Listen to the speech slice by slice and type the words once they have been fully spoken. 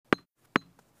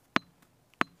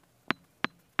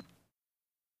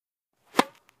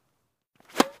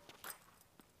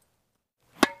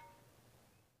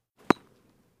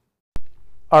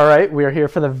All right, we are here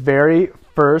for the very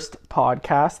first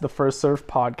podcast, the First Serve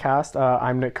podcast.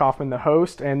 I'm Nick Kaufman, the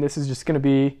host, and this is just going to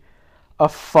be a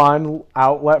fun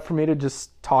outlet for me to just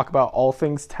talk about all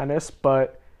things tennis,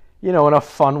 but, you know, in a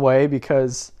fun way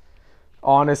because,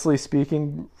 honestly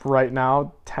speaking, right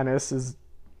now, tennis is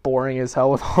boring as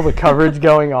hell with all the coverage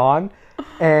going on,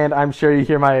 and I'm sure you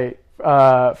hear my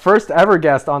first ever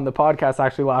guest on the podcast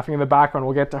actually laughing in the background.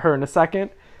 We'll get to her in a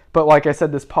second, but like I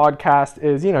said, this podcast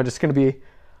is, you know, just going to be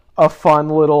a fun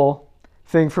little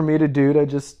thing for me to do to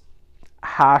just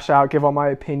hash out, give all my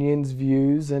opinions,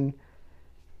 views, and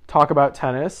talk about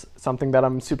tennis, something that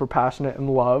I'm super passionate and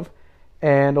love.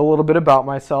 And a little bit about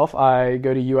myself. I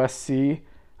go to USC.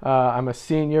 I'm a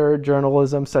senior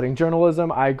studying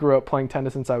journalism. I grew up playing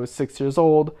tennis since I was 6 years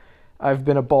old. I've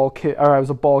been I was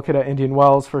a ball kid at Indian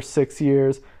Wells for 6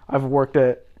 years. I've worked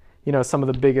at, you know, some of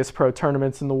the biggest pro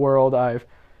tournaments in the world.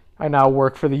 I now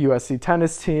work for the USC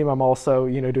tennis team. I'm also,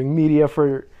 you know, doing media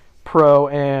for pro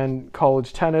and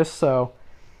college tennis. So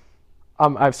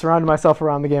I've surrounded myself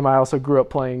around the game. I also grew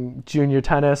up playing junior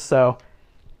tennis. So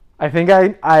I think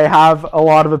I have a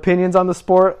lot of opinions on the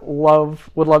sport.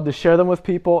 Would love to share them with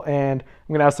people. And I'm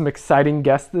going to have some exciting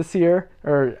guests this year,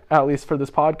 or at least for this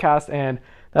podcast. And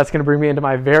that's going to bring me into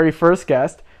my very first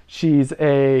guest. She's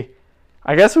I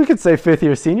guess we could say fifth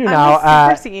year senior now.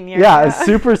 I'm a super senior. Yeah, a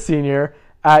super senior.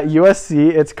 At USC,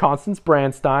 it's Constance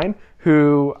Branstine,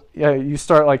 who you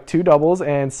start like 2 doubles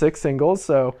and 6 singles,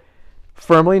 so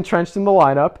firmly entrenched in the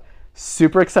lineup.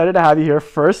 Super excited to have you here.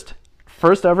 First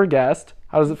ever guest.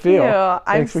 How does it feel?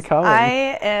 Thanks for coming.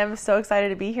 I am so excited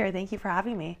to be here. Thank you for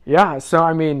having me. Yeah, so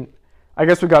I mean, I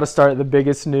guess we got to start. The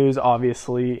biggest news,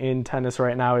 obviously, in tennis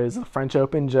right now is the French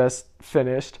Open just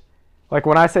finished. Like,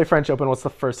 when I say French Open, what's the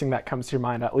first thing that comes to your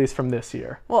mind, at least from this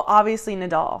year? Well, obviously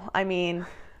Nadal. I mean,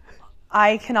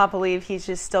 I cannot believe he's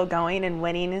just still going and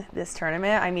winning this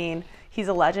tournament. I mean, he's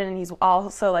a legend, and he's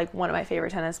also, like, one of my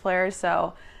favorite tennis players.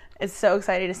 So it's so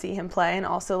exciting to see him play. And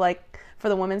also, like, for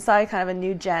the women's side, kind of a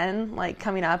new gen, like,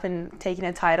 coming up and taking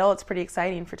a title. It's pretty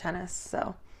exciting for tennis.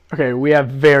 So. Okay, we have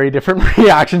very different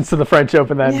reactions to the French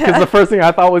Open then. Because the first thing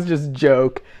I thought was just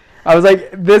joke. I was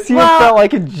like, this year felt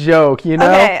like a joke, you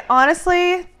know? Okay,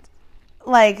 honestly,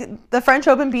 like, the French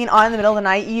Open being on in the middle of the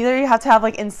night, either you have to have,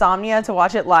 like, insomnia to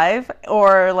watch it live,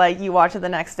 or, like, you watch it the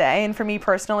next day. And for me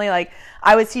personally, like,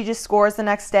 I would see just scores the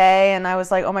next day, and I was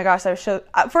like, oh my gosh, first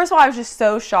of all, I was just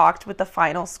so shocked with the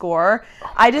final score.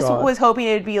 I just was hoping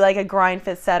it would be like a grind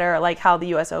fifth setter, like how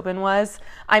the US Open was.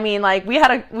 I mean, like, we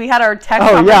had our text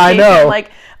conversation, yeah, I know.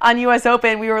 Like, on US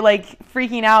Open, we were, like,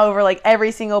 freaking out over, like, every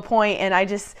single point, and I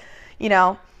just, you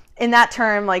know, in that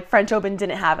term, like, French Open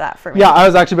didn't have that for me. Yeah, I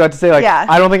was actually about to say, like,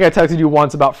 I don't think I texted you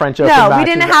once about French Open. No, we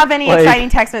didn't have any exciting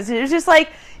text messages. It was just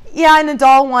like, yeah,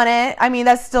 Nadal won it. I mean,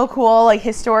 that's still cool, like,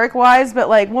 historic-wise, but,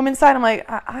 like, women's side, I'm like,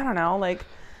 I don't know, like,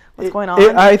 what's going on?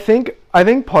 I think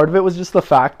part of it was just the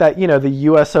fact that, you know, the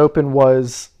U.S. Open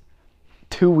was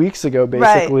 2 weeks ago,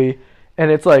 basically, right.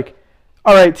 And it's like,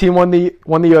 all right, team won the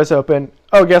U.S. Open.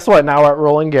 Oh, guess what? Now we're at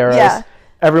Roland Garros. Yeah.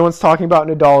 Everyone's talking about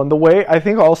Nadal, and the way, I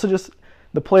think also just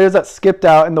the players that skipped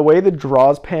out and the way the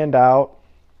draws panned out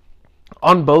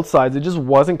on both sides, it just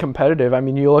wasn't competitive. I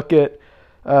mean, you look at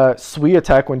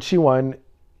Swiatek when she won,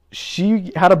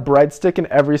 she had a breadstick in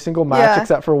every single match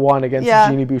except for one against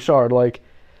Jeannie Bouchard. Like,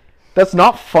 that's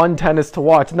not fun tennis to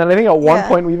watch. And then I think at one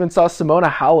point we even saw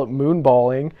Simona Halep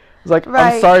moonballing. It was like,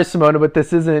 I'm sorry, Simona, but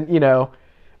this isn't, you know,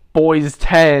 boys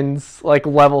 10s, like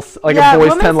level, like a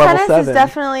boys 10 level 7. Women's tennis is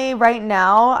definitely right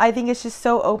now, I think it's just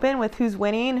so open with who's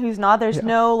winning, who's not. There's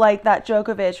no, like, that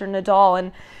Djokovic or Nadal,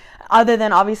 and other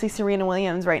than obviously Serena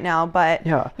Williams right now. But,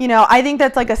 you know, I think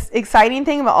that's, like, a exciting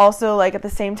thing, but also, like, at the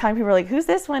same time, people are like, who's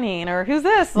this winning? Or who's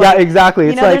this? Like, yeah, exactly.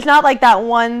 You know, there's not, like, that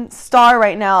one star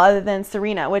right now other than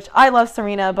Serena, which I love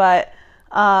Serena, but,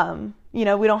 you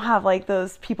know, we don't have, like,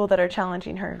 those people that are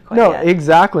challenging her quite yet.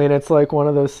 Exactly. And it's, like, one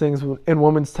of those things in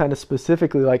women's tennis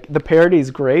specifically, like, the parity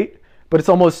is great, but it's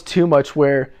almost too much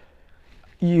where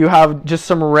you have just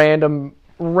some random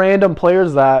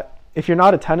players that, if you're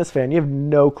not a tennis fan, you have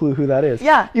no clue who that is.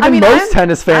 Yeah. Even most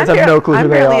tennis fans have no clue who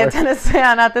they are. I'm barely a tennis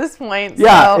fan at this point.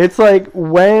 Yeah, so. It's like,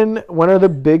 when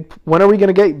are we going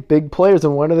to get big players,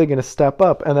 and when are they going to step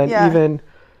up? And then even,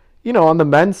 you know, on the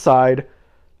men's side,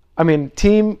 I mean,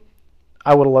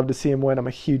 I would have loved to see him win. I'm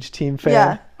a huge team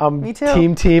fan. Yeah, me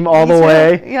too. Team all the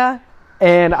way. Yeah.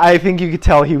 And I think you could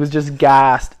tell he was just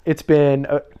gassed. It's been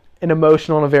an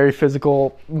emotional and a very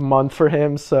physical month for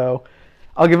him, so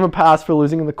I'll give him a pass for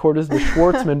losing in the quarters to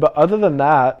Schwartzman. But other than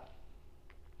that,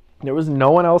 there was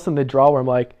no one else in the draw where I'm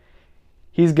like,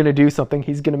 he's going to do something.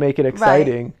 He's going to make it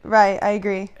exciting. Right. I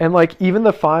agree. And like even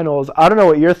the finals, I don't know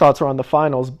what your thoughts were on the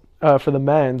finals for the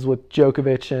men's with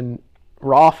Djokovic and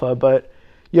Rafa, but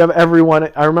you have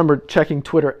everyone. I remember checking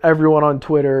Twitter. Everyone on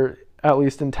Twitter, at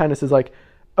least in tennis, is like,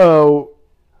 "Oh,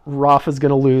 Rafa's going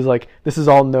to lose. Like this is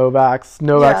all Novak's.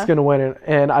 Novak's going to win it."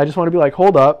 And I just want to be like,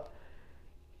 "Hold up.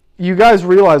 You guys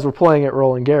realize we're playing at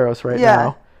Roland Garros right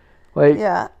now." Like,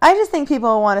 I just think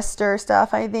people want to stir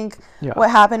stuff. I think what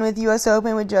happened with U.S.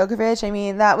 Open with Djokovic, I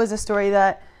mean, that was a story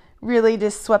that really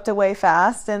just swept away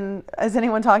fast. And is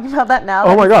anyone talking about that now?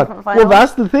 Oh my God. Well,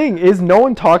 that's the thing, is no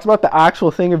one talks about the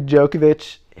actual thing of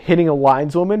Djokovic hitting a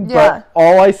lineswoman. But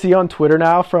all I see on Twitter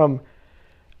now from,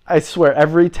 I swear,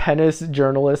 every tennis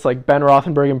journalist, like Ben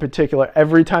Rothenberg in particular,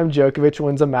 every time Djokovic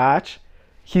wins a match,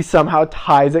 he somehow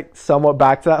ties it somewhat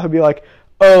back to that. He'll be like,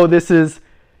 oh, this is,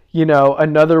 you know,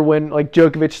 another win. Like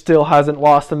Djokovic still hasn't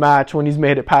lost a match when he's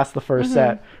made it past the first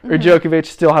set. Or Djokovic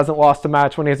still hasn't lost a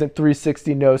match when he hasn't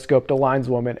 360 no-scoped a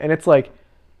lineswoman. And it's like,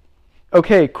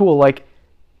 okay, cool. Like,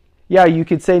 yeah, you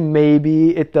could say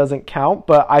maybe it doesn't count,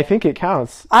 but I think it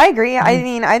counts. I agree. I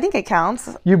mean, I think it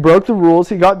counts. You broke the rules.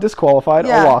 He got disqualified.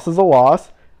 A loss is a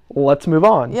loss. Let's move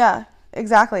on. Yeah,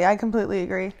 exactly. I completely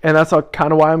agree. And that's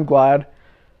kind of why I'm glad.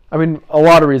 I mean, a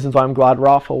lot of reasons why I'm glad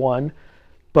Rafa won.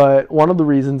 But one of the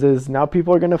reasons is now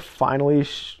people are going to finally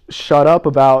shut up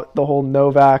about the whole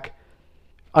Novak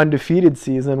undefeated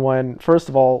season when, first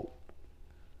of all,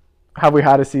 have we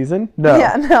had a season? No.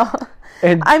 Yeah, no.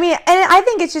 And I mean, and I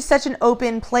think it's just such an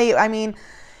open plate. I mean,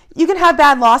 you can have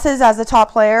bad losses as a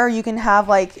top player. You can have,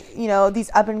 like, you know,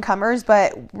 these up-and-comers.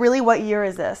 But really, what year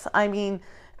is this? I mean,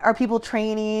 are people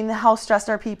training? How stressed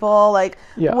are people? Like,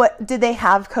 what did they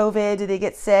have COVID? Did they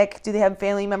get sick? Do they have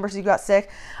family members who got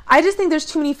sick? I just think there's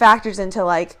too many factors into,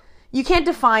 like, you can't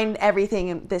define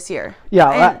everything this year.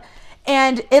 Yeah.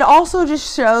 And it also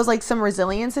just shows, like, some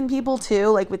resilience in people too,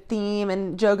 like with Thiem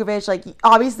and Djokovic. Like,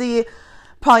 obviously,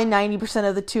 probably 90%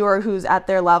 of the tour who's at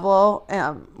their level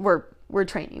were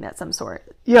training at some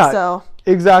sort. Yeah. So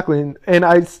exactly, and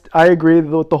I agree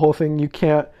with the whole thing. You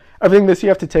can't. Everything this you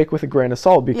have to take with a grain of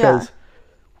salt because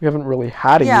we haven't really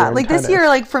had a year in like tennis. This year,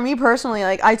 like for me personally,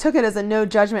 like I took it as a no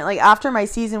judgment. Like after my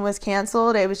season was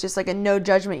canceled, it was just like a no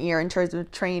judgment year in terms of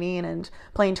training and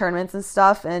playing tournaments and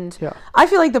stuff. And I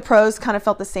feel like the pros kind of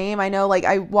felt the same. I know, like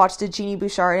I watched a Jeannie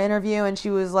Bouchard interview and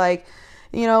she was like,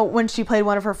 you know, when she played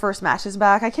one of her first matches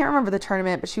back, I can't remember the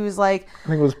tournament, but she was like, I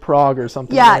think it was Prague or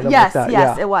something.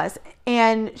 Yes, it was.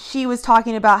 And she was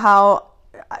talking about how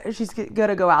she's going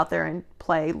to go out there and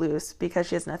play loose because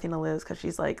she has nothing to lose, because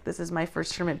she's like, this is my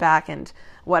first tournament back and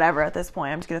whatever, at this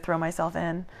point I'm just going to throw myself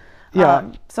in.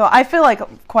 So I feel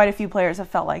like quite a few players have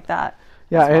felt like that.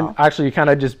 And actually you kind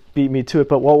of just beat me to it,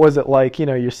 but what was it like, you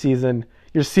know, your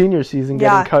senior season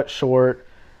getting cut short?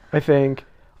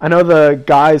 I know the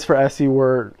guys for SC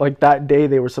were, like, that day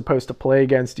they were supposed to play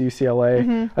against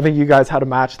UCLA. I think you guys had a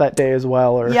match that day as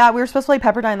well. Or yeah, we were supposed to play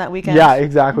Pepperdine that weekend. Yeah,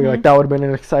 exactly. Like, that would have been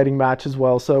an exciting match as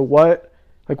well. So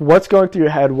what's going through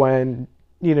your head when,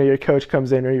 you know, your coach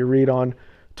comes in or you read on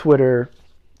Twitter,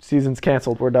 season's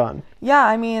canceled, we're done? Yeah,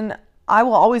 I mean, I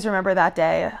will always remember that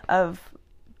day of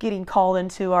getting called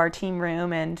into our team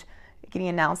room and getting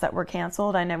announced that we're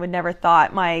canceled. I would never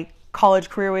thought my college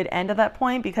career would end at that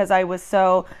point because I was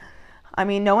so, I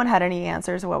mean, no one had any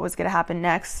answers of what was going to happen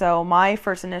next. So my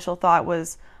first initial thought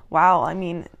was, wow, I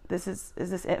mean, is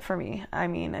this it for me? I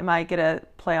mean, am I going to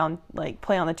play on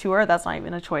the tour? That's not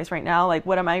even a choice right now. Like,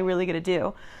 what am I really going to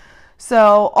do?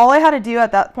 So all I had to do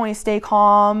at that point is stay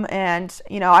calm. And,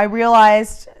 you know, I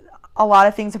realized a lot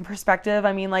of things in perspective.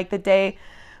 I mean, like the day,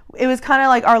 it was kind of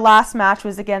like our last match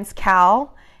was against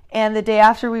Cal. And the day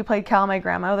after we played Cal, my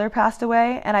grandmother passed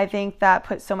away. And I think that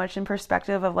put so much in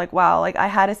perspective of like, wow, like I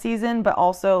had a season, but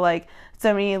also like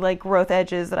so many like growth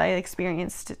edges that I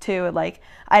experienced too. Like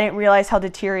I didn't realize how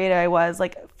deteriorated I was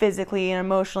like physically and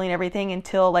emotionally and everything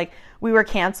until like we were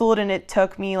canceled. And it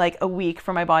took me like a week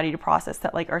for my body to process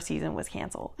that like our season was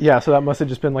canceled. Yeah. So that must have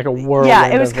just been like a whirlwind. Yeah.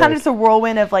 It was kind of just a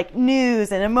whirlwind of like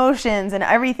news and emotions and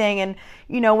everything. And,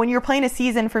 you know, when you're playing a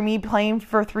season, for me playing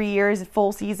for 3 years,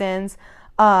 full seasons,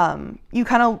 you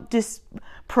kind of just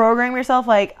program yourself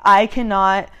like I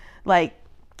cannot like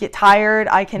get tired,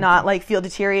 I cannot like feel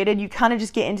deteriorated. You kind of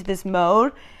just get into this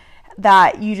mode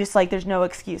that you just like there's no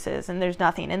excuses and there's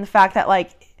nothing. And the fact that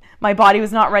like my body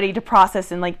was not ready to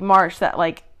process in like March that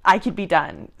like I could be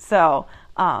done. So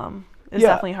it's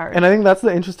definitely hard. And I think that's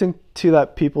the interesting too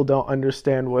that people don't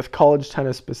understand with college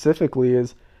tennis specifically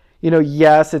is, you know,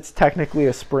 yes, it's technically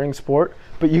a spring sport,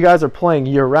 but you guys are playing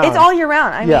year round. It's all year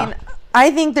round. I mean, I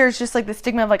think there's just like the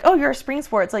stigma of like, oh, you're a spring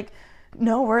sport. It's like,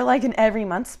 no, we're like an every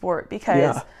month sport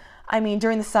because I mean,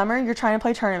 during the summer, you're trying to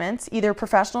play tournaments, either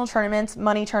professional tournaments,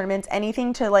 money tournaments,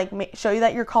 anything to like show you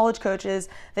that your college coaches,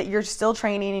 that you're still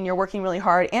training and you're working really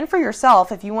hard. And for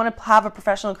yourself, if you want to have a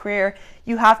professional career,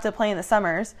 you have to play in the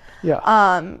summers.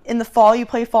 Yeah. In the fall, you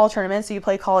play fall tournaments. So you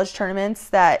play college tournaments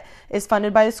that is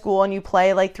funded by the school, and you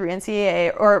play like through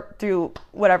NCAA or through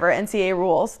whatever NCAA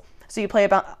rules. So you play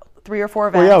about 3 or 4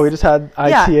 events. Well, yeah, we just had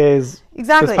ITAs this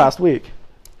past week.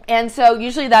 And so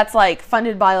usually that's like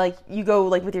funded by like you go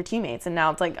like with your teammates, and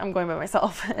now it's like I'm going by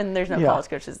myself and there's no college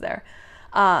coaches there.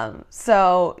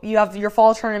 So you have your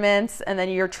fall tournaments, and then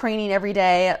you're training every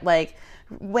day at like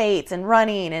weights and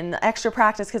running and extra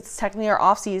practice because it's technically our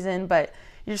off season, but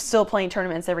you're still playing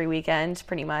tournaments every weekend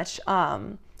pretty much.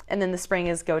 And then the spring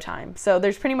is go time. So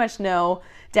there's pretty much no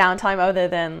downtime other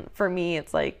than for me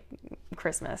it's like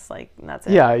Christmas, like that's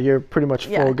it. Yeah, you're pretty much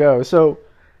full go. So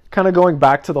kind of going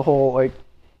back to the whole like,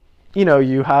 you know,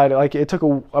 you had like it took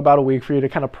about a week for you to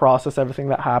kind of process everything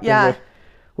that happened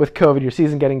with COVID, your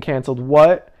season getting canceled.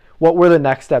 What were the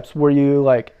next steps? Were you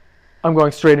like, I'm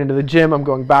going straight into the gym, I'm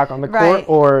going back on the court,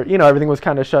 or you know everything was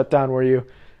kind of shut down? Were you,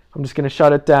 I'm just going to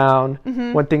shut it down,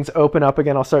 when things open up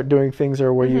again I'll start doing things,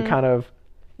 or were you kind of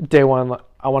day one,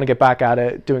 I want to get back at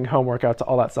it, doing home workouts,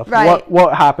 all that stuff?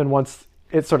 What happened once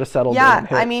it sort of settled in?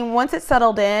 I mean, once it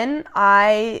settled in,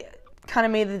 I kind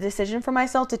of made the decision for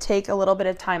myself to take a little bit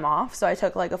of time off. So I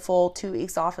took like a full 2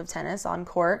 weeks off of tennis on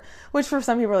court, which for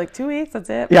some people are like 2 weeks, that's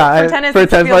it. Yeah, for tennis, it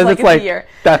feels like it's a year.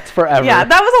 That's forever. Yeah,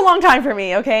 that was a long time for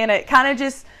me, okay? And it kind of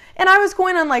just, and I was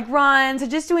going on like runs and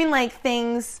just doing like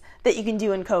things that you can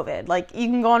do in COVID. Like you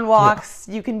can go on walks,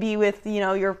 you can be with, you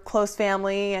know, your close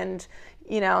family, and,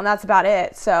 you know, and that's about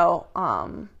it. So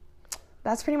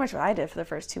that's pretty much what I did for the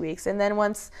first 2 weeks. And then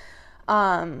once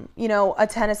you know, a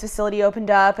tennis facility opened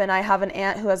up, and I have an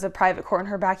aunt who has a private court in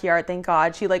her backyard. Thank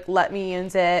God she like let me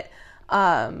use it.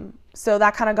 So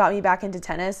that kind of got me back into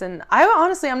tennis. And I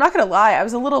honestly, I'm not going to lie, I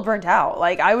was a little burnt out.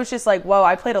 Like I was just like, whoa,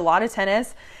 I played a lot of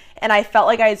tennis and I felt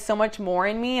like I had so much more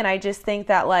in me. And I just think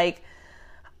that like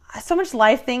so much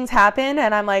life things happen,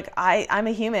 and I'm like, I'm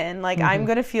a human. Like I'm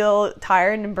going to feel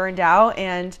tired and burned out,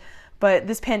 but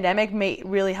this pandemic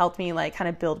really helped me like kind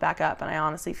of build back up, and I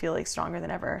honestly feel like stronger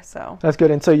than ever. So that's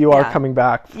good. And so you are coming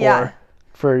back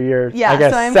for your I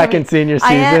guess so second senior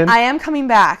season. I am coming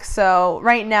back. So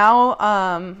right now,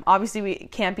 obviously we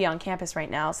can't be on campus right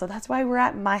now, so that's why we're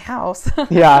at my house.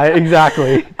 Yeah,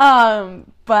 exactly.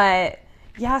 But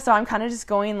yeah, so I'm kind of just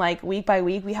going like week by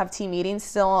week. We have team meetings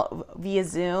still via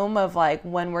Zoom of like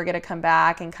when we're going to come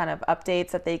back and kind of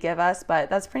updates that they give us. But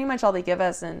that's pretty much all they give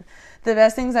us. And the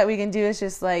best things that we can do is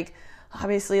just like,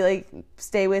 obviously like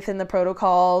stay within the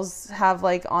protocols, have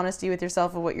like honesty with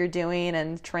yourself of what you're doing,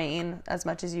 and train as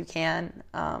much as you can.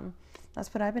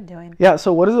 That's what I've been doing. Yeah.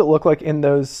 So what does it look like in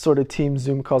those sort of team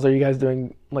Zoom calls? Are you guys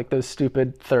doing like those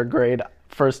stupid third grade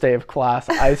first day of class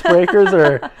icebreakers,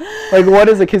 or like what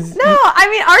is it? Cause no, I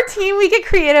mean, our team, we get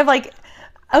creative. Like,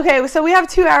 okay, so we have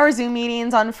 2-hour Zoom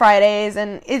meetings on Fridays,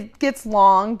 and it gets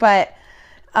long, but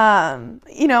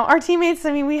you know, our teammates,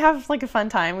 I mean, we have like a fun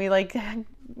time. We like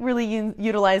really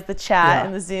utilize the chat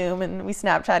and the Zoom, and we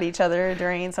Snapchat each other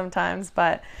during sometimes,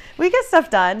 but we get stuff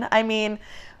done. I mean,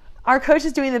 our coach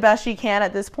is doing the best she can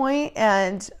at this point,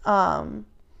 and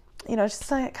you know, just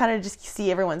kind of just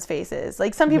see everyone's faces.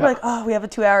 Like some people are like, oh, we have a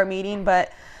 2-hour meeting,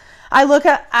 but I look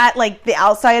at like the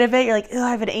outside of it. You're like, oh,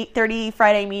 I have an 8:30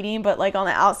 Friday meeting, but like on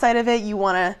the outside of it, you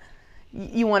want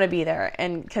to be there,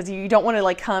 and because you don't want to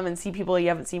like come and see people you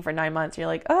haven't seen for 9 months. You're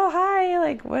like, oh, hi,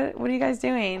 like what are you guys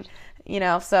doing? You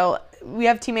know, so we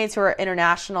have teammates who are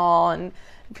international, and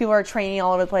people are training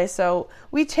all over the place. So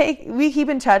we keep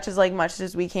in touch as like much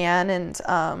as we can,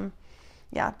 and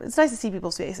yeah, it's nice to see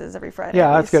people's faces every Friday.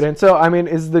 Yeah, that's good. And so, I mean,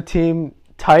 is the team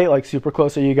tight, like super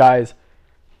close? Are you guys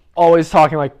always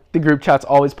talking, like the group chat's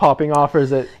always popping off, or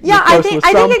is it? Yeah, I think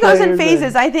it goes in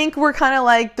phases. I think we're kind of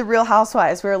like the Real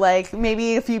Housewives. We're like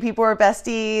maybe a few people are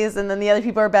besties, and then the other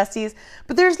people are besties.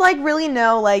 But there's like really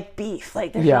no like beef.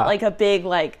 Like there's not like a big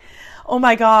like, oh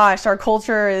my gosh, our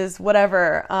culture is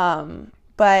whatever.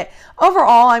 But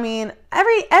overall, I mean,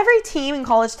 every team in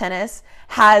college tennis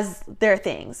has their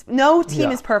things. No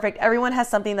team is perfect. Everyone has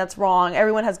something that's wrong.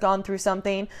 Everyone has gone through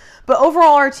something. But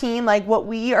overall, our team, like what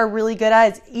we are really good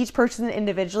at is each person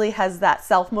individually has that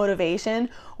self-motivation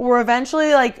where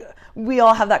eventually like we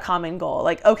all have that common goal.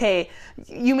 Like, okay,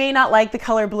 you may not like the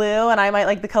color blue and I might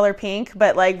like the color pink,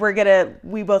 but like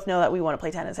we both know that we want to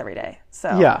play tennis every day.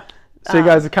 So yeah. So you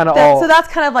guys are kind of all... So that's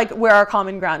kind of like where our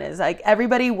common ground is. Like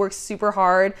everybody works super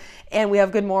hard, and we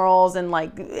have good morals, and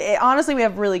like honestly, we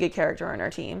have really good character on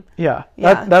our team. Yeah.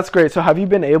 That's great. So have you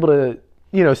been able to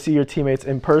see your teammates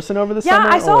in person over the Yeah, summer?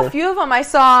 I saw or? a few of them. I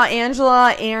saw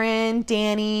Angela, Aaron,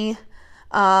 Danny,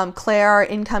 Claire,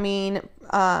 incoming,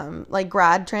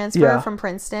 grad transfer from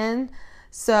Princeton.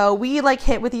 So we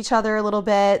hit with each other a little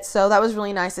bit. So that was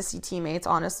really nice to see teammates,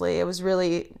 honestly. It was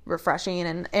really refreshing.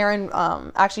 And Erin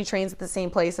actually trains at the same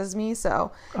place as me.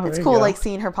 So it's cool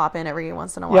seeing her pop in every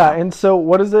once in a while. Yeah, and so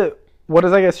what does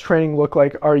I guess training look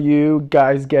like? Are you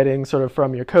guys getting sort of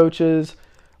from your coaches?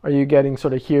 Are you getting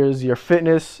sort of here's your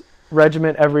fitness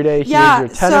regimen every day, here's your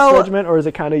tennis regimen, or is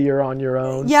it kind of you're on your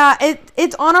own? Yeah,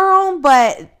 it's on our own,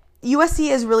 but USC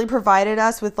has really provided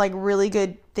us with really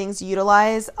good things to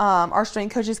utilize. Our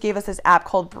strength coaches gave us this app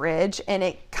called Bridge, and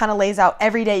it kind of lays out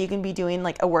every day you can be doing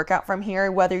a workout from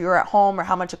here, whether you're at home or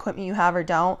how much equipment you have or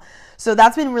don't. So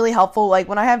that's been really helpful.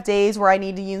 When I have days where I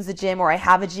need to use the gym, or I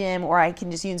have a gym, or I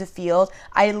can just use a field,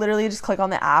 I literally just click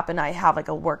on the app and I have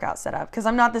a workout set up, because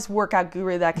I'm not this workout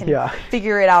guru that can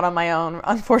figure it out on my own,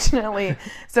 unfortunately.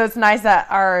 So it's nice that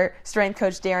our strength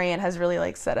coach Darian has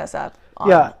really set us up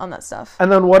on that stuff.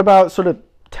 And then what about sort of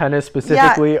tennis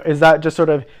specifically? Is that just sort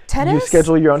of tennis? You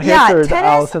schedule your own hits, or is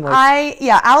Allison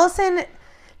Allison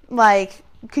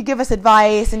could give us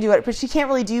advice and do it, but she can't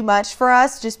really do much for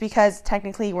us just because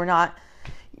technically we're not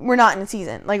in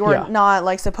season. We're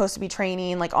not supposed to be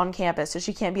training on campus, so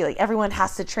she can't be everyone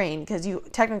has to train, because you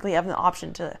technically have the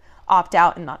option to opt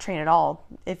out and not train at all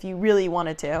if you really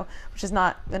wanted to, which is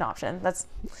not an option.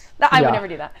 I would never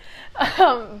do that.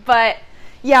 But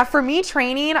yeah, for me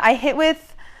training, I hit with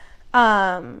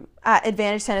at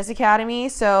Advantage Tennis Academy.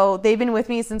 So they've been with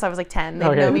me since I was 10.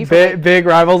 They've known me for big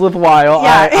rivals with Weil.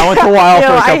 Yeah. I went to Weil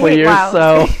for a couple of years. Weil.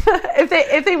 So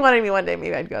if they wanted me one day,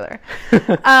 maybe I'd go there.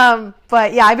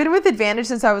 But yeah, I've been with Advantage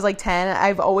since I was 10.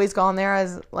 I've always gone there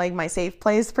as my safe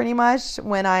place pretty much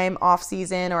when I'm off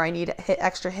season or I need to hit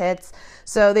extra hits.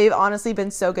 So they've honestly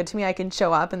been so good to me. I can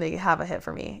show up and they have a hit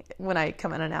for me when I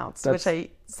come unannounced, which I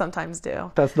sometimes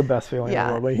do. That's the best feeling in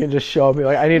the world. When you can just show up and be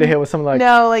I need to hit with someone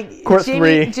court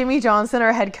three. Jimmy Johnson,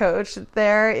 our head coach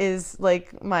there, is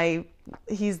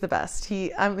he's the best.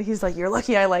 He's you're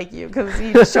lucky I like you, because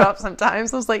he just show up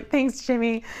sometimes. I was thanks,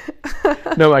 Jimmy.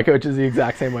 No, my coach is the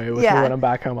exact same way with me when I'm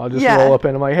back home. I'll just roll up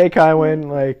and I'm hey,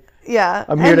 Kywin,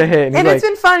 I'm here to hit. And it's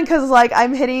been fun because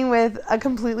I'm hitting with a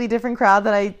completely different crowd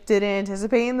that I didn't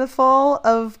anticipate in the fall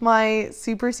of my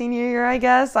super senior year, I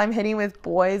guess. I'm hitting with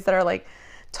boys that are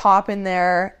top in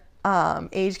their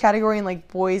age category, and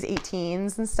boys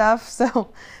 18s and stuff.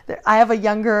 So I have a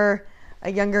younger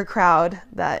crowd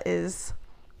that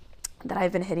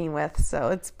I've been hitting with, so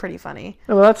it's pretty funny.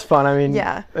 Well, that's fun. I mean,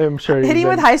 I'm sure hitting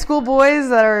with high school boys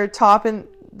that are top, and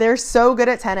they're so good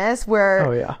at tennis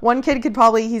where one kid could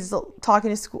probably, he's talking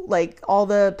to school, all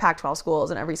the Pac-12 schools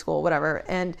and every school, whatever,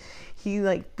 and he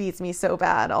beats me so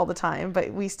bad all the time,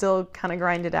 but we still kind of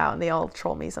grind it out, and they all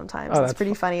troll me sometimes. It's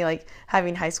pretty funny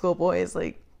having high school boys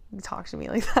talk to me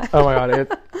like that. Oh my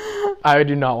god, I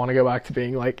do not want to go back to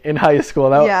being in high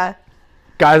school.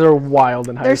 Guys are wild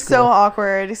in high school. They're so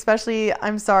awkward, especially,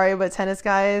 I'm sorry, but tennis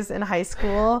guys in high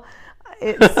school,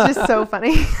 it's just so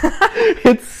funny.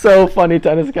 It's so funny,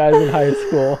 tennis guys in high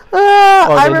school.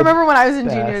 I remember when I was in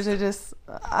juniors,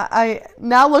 I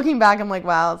now looking back, I'm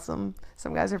wow, some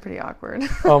guys are pretty awkward.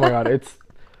 Oh my god,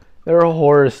 there are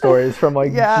horror stories from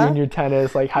junior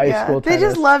tennis, high school tennis. They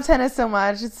just love tennis so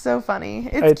much. It's so funny.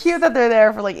 It's cute that they're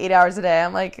there for 8 hours a day.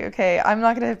 I'm okay, I'm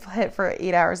not gonna hit for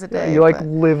 8 hours a day. You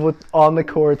live on the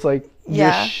courts,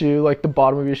 your shoe, the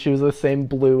bottom of your shoe is the same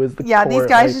blue as the court. Yeah, these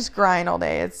guys just grind all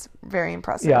day. It's very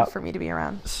impressive for me to be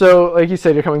around. So, like you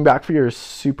said, you're coming back for your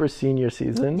super senior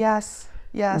season. Yes.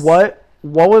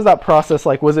 What was that process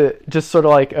like? Was it just sort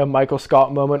of a Michael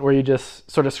Scott moment where you just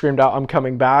sort of screamed out, I'm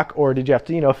coming back? Or did you have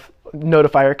to,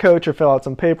 notify your coach or fill out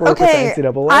some paperwork with the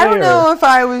NCAA? I don't know if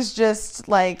I was just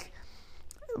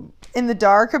in the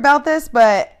dark about this,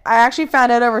 but I actually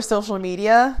found out over social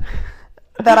media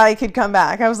that I could come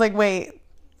back. I was wait,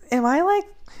 am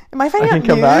I finding out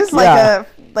news?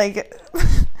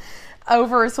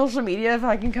 Over social media if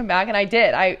I can come back? And I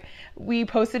did. We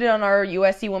posted it on our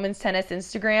USC Women's Tennis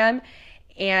Instagram,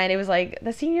 and it was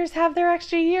the seniors have their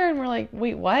extra year, and we're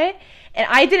wait, what? And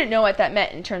I didn't know what that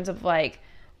meant in terms of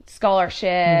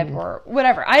scholarship or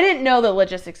whatever. I didn't know the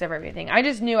logistics of everything. I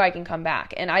just knew I can come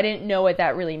back, and I didn't know what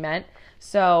that really meant.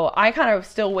 So I kind of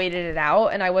still waited it out,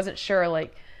 and I wasn't sure do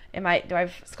I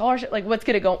have scholarship? What's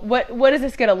gonna go? What is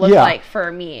this gonna look like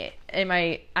for me?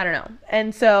 I don't know.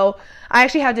 And so I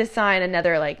actually had to sign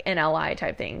another NLI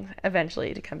type thing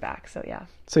eventually to come back. So yeah.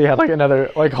 So you had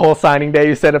another whole signing day.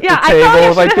 You set up the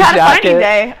table with the jacket.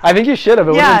 Day. I think you should have.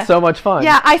 It would have been so much fun.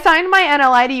 Yeah, I signed my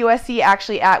NLI to USC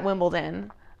actually at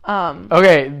Wimbledon.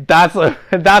 Okay, that's a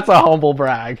humble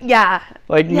brag. Yeah.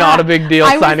 Like, not a big deal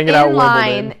signing it out at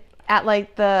Wimbledon. Line at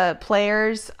like the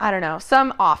players, I don't know,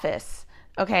 some office.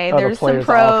 Okay, Oh, there's some players'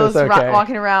 pros office, okay.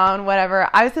 walking around, whatever.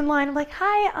 I was in line. I'm like,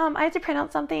 hi, I have to print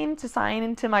out something to sign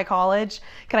into my college.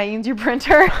 Can I use your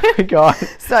printer? Oh my God.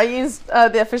 So I used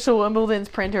the official Wimbledon's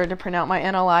printer to print out my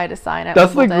NLI to sign at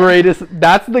That's Wimbledon.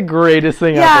 That's the greatest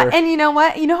thing ever. Yeah, and you know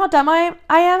what? You know how dumb I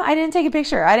am? I didn't take a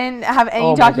picture. I didn't have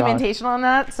any documentation on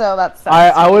that, so that's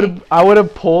I would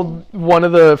have pulled one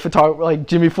of the photographers, like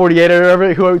Jimmy 48 or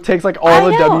whatever, who takes like all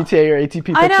the WTA or ATP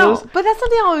pictures. I know, but that's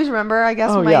something I always remember. I guess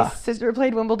Oh, when yeah. my sister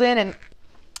played Wimbledon, and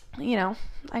you know,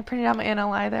 I printed out my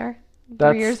NLI there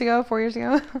 4 years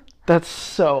ago. That's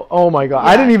so. Oh my God,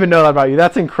 Yeah. I didn't even know that about you.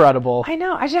 That's incredible. I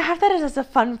know. I should have that as a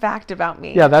fun fact about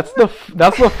me. Yeah, that's the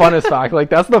funnest fact. Like,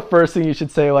 that's the first thing you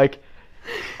should say. Like,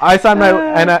 I signed my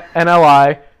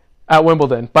NLI at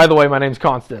Wimbledon. By the way, my name's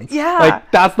Constance. Yeah.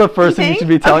 Like, that's the first thing you should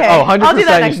be telling. Okay. Oh, 100%. I'll do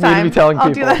that You should need to be telling people.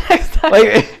 I'll do that next time.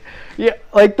 Like, yeah,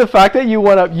 like the fact that you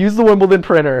went up, used the Wimbledon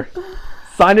printer,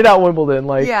 signed it at Wimbledon.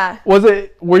 Like, Yeah.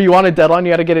 Were you on a deadline?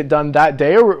 You had to get it done that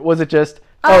day, or was it just,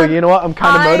 oh, you know what? I'm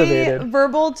kind of motivated. I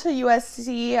verbal to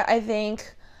USC, I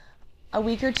think, a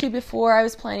week or two before I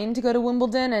was planning to go to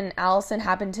Wimbledon, and Allison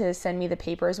happened to send me the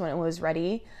papers when it was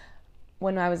ready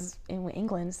when I was in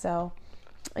England, so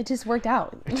it just worked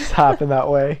out. It just happened that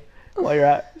way while you're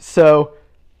at. So,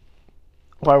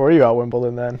 why were you at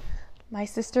Wimbledon then? My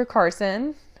sister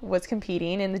Carson was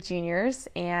competing in the juniors,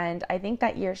 and I think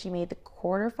that year she made the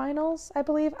quarterfinals, I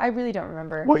believe. I really don't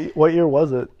remember. What year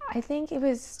was it? I think it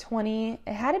was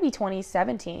it had to be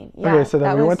 2017. Yeah, Okay, so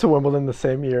then we went to Wimbledon the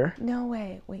same year. No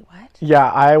way. Wait, what? Yeah,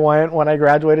 I went when I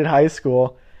graduated high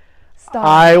school. Stop.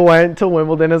 I went to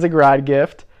Wimbledon as a grad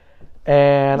gift,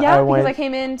 and Yeah, I went. because I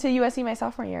came into USC my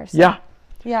sophomore year. So. Yeah,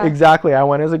 Yeah. exactly. I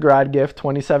went as a grad gift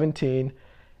 2017,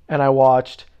 and I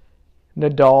watched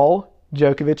Nadal,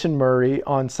 Djokovic, and Murray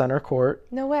on center court.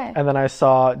 No way. And then I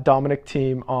saw Dominic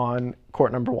Thiem on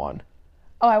court number 1.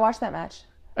 Oh, I watched that match.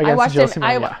 Against I watched Josie him.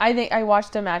 Miller, yeah. I think I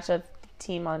watched a match of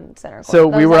Team on center court.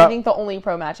 So I think the only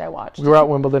pro match I watched. We were at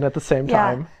Wimbledon at the same Yeah,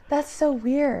 time. that's so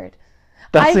weird.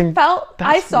 That's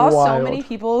I saw so wild. many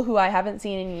people who I haven't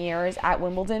seen in years at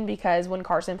Wimbledon, because when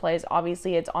Carson plays,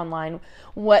 obviously it's online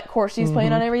what course she's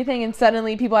playing on, everything, and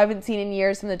suddenly people I haven't seen in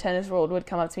years from the tennis world would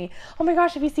come up to me, oh my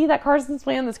gosh, have you seen that Carson's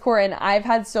playing on this court? And I've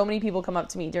had so many people come up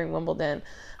to me during Wimbledon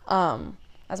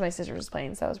as my sister was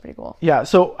playing, so that was pretty cool. Yeah,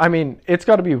 so I mean, it's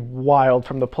got to be wild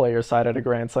from the player side at a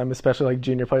Grand Slam, especially like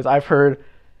junior players. I've heard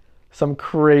some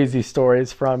crazy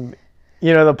stories from,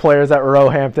 you know, the players at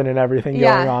Roehampton and everything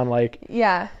going on. Like,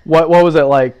 yeah. What was it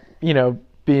like, you know,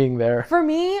 being there? For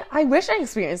me, I wish I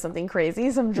experienced something crazy,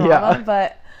 some drama,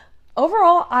 but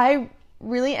overall, I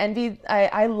really envied.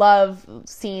 I love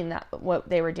seeing what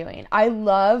they were doing. I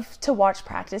love to watch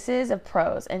practices of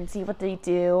pros and see what they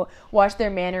do, watch their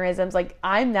mannerisms. Like,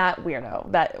 I'm that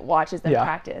weirdo that watches them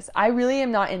practice. I really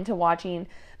am not into watching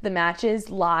the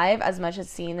matches live as much as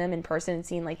seeing them in person and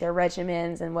seeing like their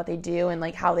regimens and what they do and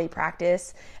like how they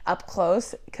practice up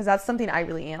close, because that's something I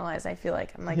really analyze. I feel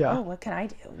like I'm like, oh, what can I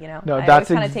do? You know, I always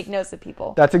kind of take notes of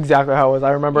people. That's exactly how it was.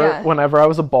 I remember whenever I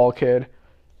was a ball kid,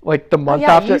 like the month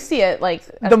after, you see it like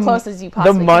as close as you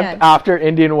possibly can. The month after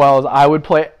Indian Wells, I would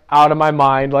play out of my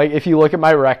mind. Like, if you look at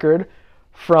my record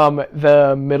from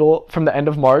the end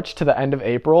of March to the end of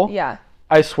April,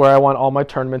 I swear I won all my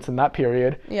tournaments in that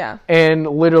period. Yeah. And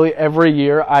literally every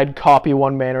year I'd copy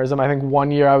one mannerism. I think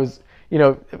one year I was, you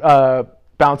know,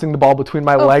 bouncing the ball between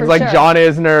my legs like John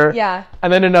Isner. Yeah.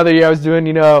 And then another year I was doing,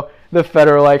 you know, the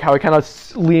Federer, like how he kind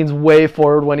of leans way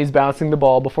forward when he's bouncing the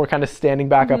ball before kind of standing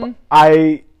back up.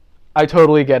 I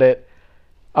totally get it.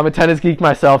 I'm a tennis geek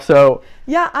myself, so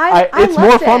it's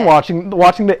more fun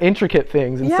watching the intricate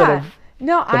things instead of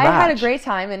I had a great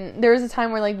time, and there was a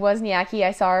time where like Wozniacki,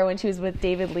 I saw her when she was with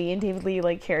David Lee, and David Lee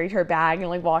like carried her bag and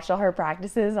like watched all her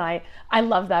practices. And I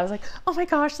loved that. I was like, oh my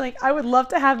gosh, like I would love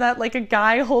to have that, like a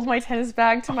guy hold my tennis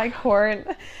bag to my court.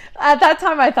 And at that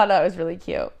time, I thought that was really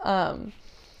cute.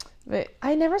 But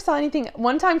I never saw anything.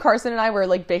 One time, Carson and I were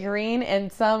like bickering, and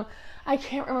I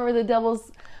can't remember the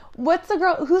doubles. Who's the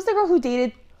girl who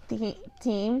dated the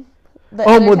team?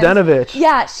 Mladenovic.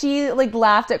 Yeah, she like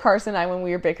laughed at Carson and I when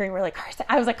we were bickering. We're like,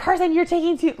 I was like, Carson, you're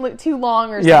taking too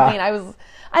long or something. I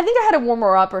think I had to warm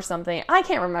her up or something. I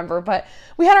can't remember, but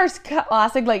we had our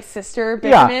classic like sister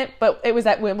bickerment, but it was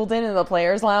at Wimbledon in the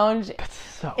Players Lounge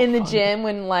in the gym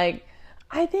when like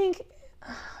I think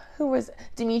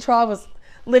Dimitrov was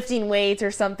lifting weights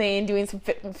or something, doing some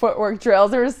footwork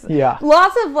drills. There's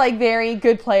lots of like very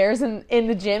good players in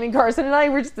the gym, and Carson and I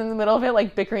were just in the middle of it,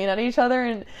 like bickering at each other,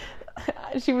 and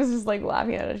she was just like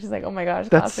laughing at it. She's like, oh my gosh,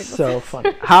 That's classic. so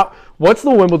funny. What's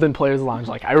the Wimbledon Players Lounge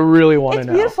like? I really want to It's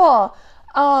know. beautiful.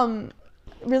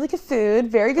 Really good food,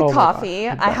 very good Oh my coffee.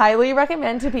 God, I highly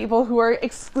recommend to people who are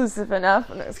exclusive enough.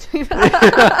 No, just kidding.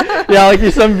 Yeah, like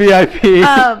you're some VIP.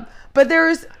 But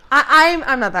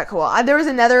I'm not that cool. There was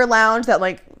another lounge that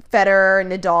like Federer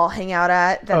and Nadal hang out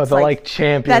at. That's the like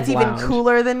Champions That's even Lounge.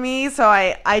 cooler than me. So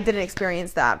I didn't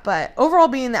experience that. But overall,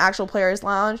 being in the actual Players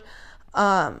Lounge,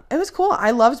 it was cool.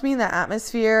 I loved being in that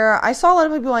atmosphere. I saw a lot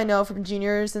of people I know from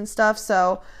juniors and stuff.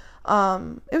 So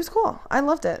it was cool. I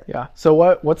loved it. Yeah. So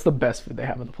what's the best food they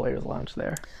have in the Players Lounge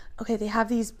there? Okay, they have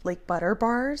these like butter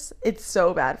bars. It's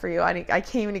so bad for you. I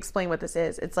can't even explain what this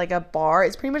is. It's like a bar.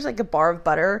 It's pretty much like a bar of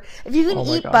butter. If you can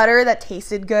eat butter that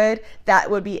tasted good,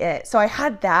 that would be it. So I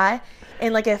had that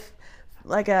and like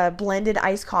a blended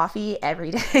iced coffee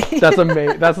every day. That's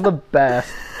amazing. That's the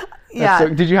best. Yeah.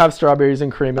 Did you have strawberries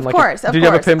and cream? And Of course. Did you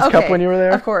have a Pim's cup when you were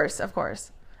there? Of course.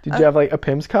 Did you have like a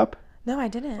Pim's cup? No, I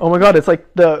didn't. Oh my God! It's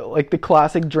like the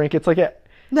classic drink. It's like a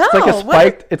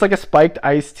spiked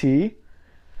iced tea.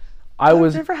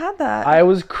 I've never had that. I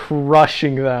was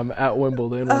crushing them at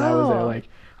Wimbledon when I was there. Oh. Like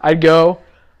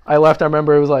I left. I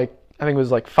remember it was like I think it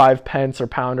was like 5 pence or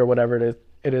pound or whatever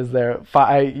it is there. For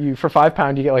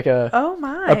 £5 you get like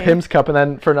a Pim's cup, and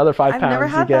then for another £5 never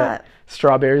you had get that.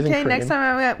 strawberries and Okay, cream. next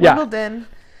time I'm at Wimbledon.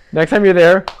 Next time you're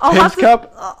there, Pim's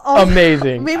cup,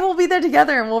 amazing. Maybe we'll be there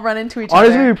together and we'll run into each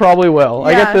Honestly, other. we probably will.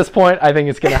 Like Yeah. at this point, I think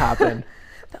it's gonna happen.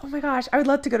 Oh my gosh, I would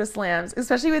love to go to slams,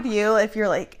 especially with you if you're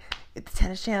like at the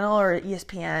Tennis Channel or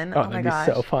ESPN. Oh my gosh,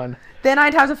 that'd be so fun. Then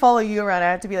I'd have to follow you around.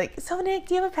 I have to be like, so Nick,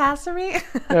 do you have a pass for me?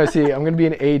 No, see, I'm gonna be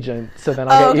an agent, so then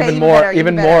I'll get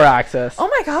even better. more access. Oh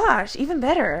my gosh, even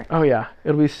better. Oh yeah,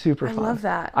 it'll be super fun. I love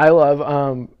that. I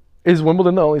love. Is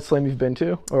Wimbledon the only slam you've been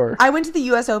to, or? I went to the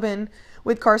U.S. Open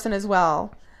with Carson as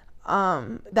well.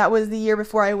 That was the year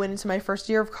before I went into my first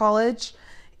year of college,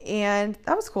 and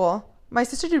that was cool. My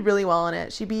sister did really well in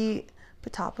it. She beat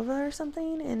Potapova or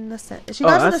something in the she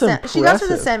got to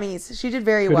the semis. She did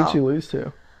very well. Who did she lose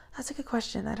to? That's a good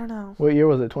question. I don't know. What year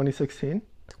was it? 2016?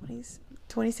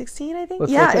 2016, I think.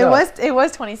 Let's yeah, look it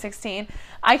was 2016.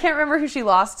 I can't remember who she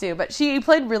lost to, but she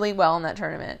played really well in that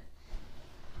tournament.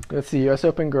 Let's see. U.S.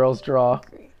 Open girls draw.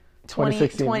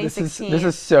 2016. This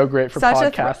is so great for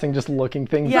podcasting, just looking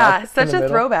things up. Yeah, such a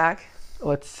throwback.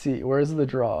 Let's see. Where's the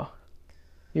draw?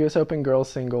 U.S. Open girls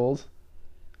singles.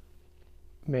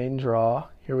 Main draw.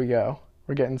 Here we go.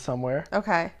 We're getting somewhere.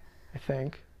 Okay. I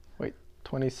think. Wait,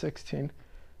 2016.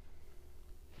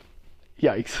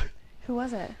 Yikes. Who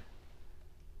was it?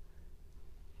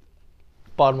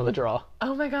 Bottom of the draw.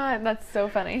 Oh my God, that's so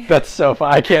funny. That's so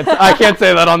fun. I can't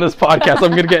say that on this podcast. I'm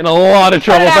gonna get in a lot of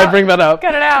trouble if I bring that up.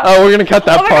 Cut it out. Oh, we're gonna cut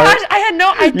that part. Oh my gosh,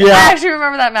 I actually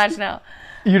remember that match now.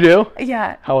 You do?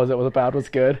 Yeah. How was it? Was it bad? Was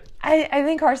it good? I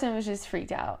think Carson was just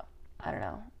freaked out. I don't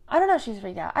know if she's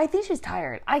freaked out. I think she's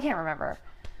tired. I can't remember.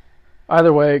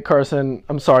 Either way, Carson,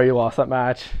 I'm sorry you lost that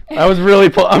match. I'm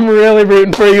really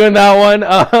rooting for you in that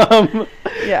one.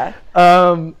 Yeah.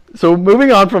 So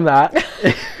moving on from that.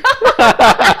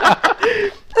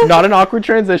 Not an awkward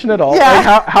transition at all. Yeah.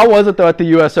 Like how was it though at the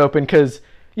U.S. Open? Because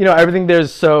everything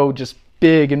there's so just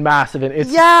big and massive, and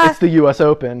it's the U.S.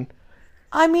 Open.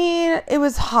 I mean, it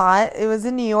was hot. It was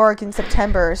in New York in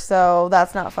September, so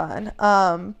that's not fun.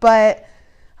 But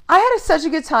I had such a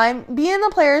good time being in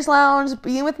the Players Lounge,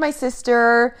 being with my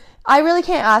sister. I really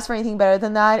can't ask for anything better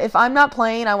than that. If I'm not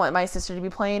playing, I want my sister to be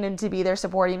playing and to be there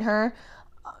supporting her.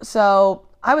 So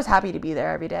I was happy to be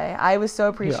there every day. I was so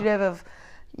appreciative of,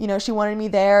 she wanted me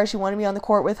there. She wanted me on the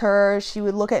court with her. She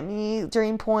would look at me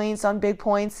during points, on big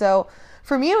points. So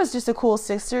for me, it was just a cool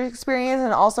sister experience, and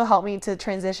it also helped me to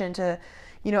transition to,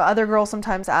 other girls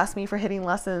sometimes ask me for hitting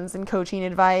lessons and coaching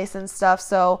advice and stuff.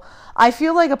 So I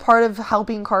feel like a part of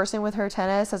helping Carson with her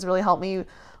tennis has really helped me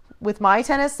with my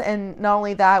tennis, and not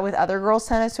only that, with other girls'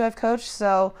 tennis who I've coached.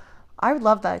 So I would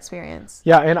love that experience.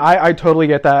 Yeah, and I totally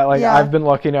get that. Like I've been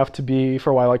lucky enough to be for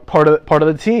a while like part of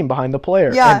the team behind the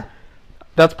player. Yeah. And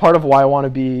that's part of why I want to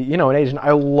be, an agent.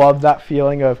 I love that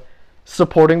feeling of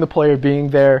supporting the player, being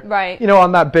there. Right.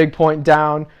 On that big point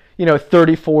down,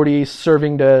 30-40,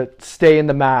 serving to stay in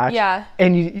the match. Yeah.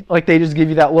 And they just give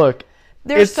you that look.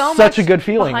 There's so such much a good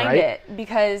feeling, behind right? it,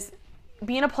 because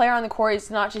being a player on the court,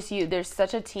 it's not just you. There's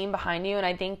such a team behind you, and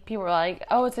I think people are like,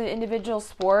 oh, it's an individual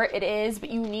sport. It is, but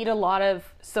you need a lot of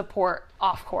support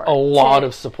off court. A lot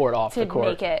of support off the court.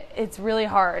 To make it. It's really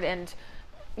hard, and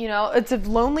it's a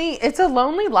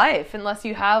lonely life unless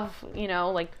you have,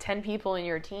 10 people in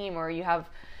your team, or you have,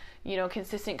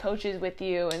 consistent coaches with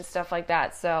you and stuff like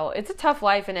that. So it's a tough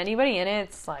life, and anybody in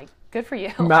it's like, Good for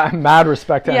you. Mad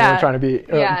respect to Yeah. anyone trying to be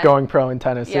Yeah. going pro in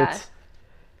tennis. Yeah. It's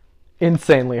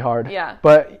insanely hard. Yeah.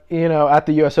 But at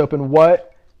the U.S. Open,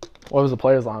 what was the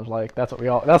Players Lounge like? That's what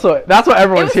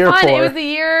everyone's here fun. for. It was the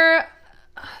year.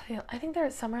 I think the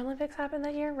Summer Olympics happened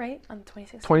that year, right? On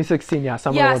 2016. 2016, yeah,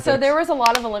 Summer Yeah, Olympics. so there was a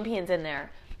lot of Olympians in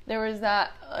there. There was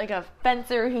that a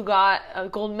fencer who got a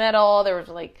gold medal. There was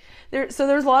there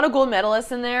was a lot of gold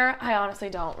medalists in there. I honestly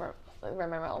don't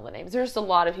remember all the names. There's just a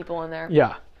lot of people in there.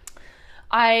 Yeah.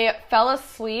 I fell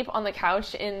asleep on the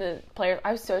couch in the players.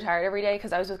 I was so tired every day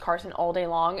because I was with Carson all day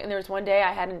long. And there was one day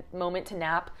I had a moment to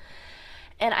nap.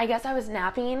 And I guess I was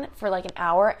napping for an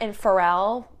hour. And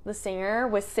Pharrell, the singer,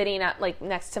 was sitting at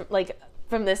next to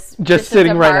from this. Just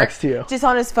sitting right next to you. Just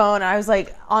on his phone. I was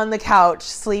on the couch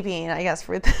sleeping, I guess,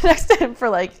 for next to him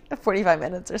for 45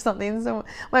 minutes or something. So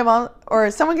my mom or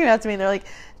someone came out to me and they're like,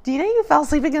 "Do you know you fell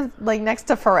asleep next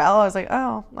to Pharrell?" I was like,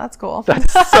 "Oh, that's cool."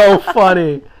 That's so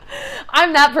funny.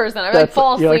 I'm that person. I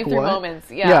fall asleep through moments.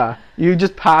 Yeah. Yeah. You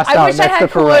just passed out I wish next I had to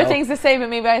cooler Pharrell. things to say, but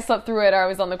maybe I slept through it or I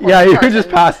was on the court. Yeah, you just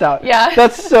passed out. Yeah.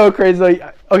 That's so crazy.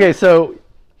 Okay, so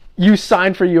you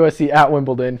signed for USC at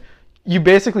Wimbledon. You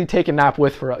basically take a nap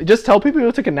with Pharrell. Just tell people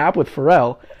you took a nap with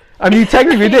Pharrell. I mean, you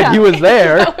technically did. Yeah. He was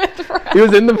there. He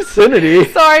was in the vicinity.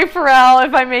 Sorry, Pharrell,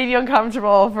 if I made you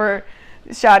uncomfortable for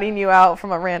shouting you out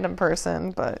from a random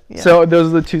person, but yeah. So those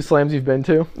are the 2 slams you've been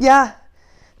to? Yeah.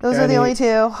 Those are the only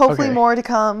 2. Hopefully Okay. more to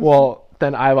come. Well,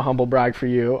 then I have a humble brag for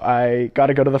you. I got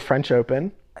to go to the French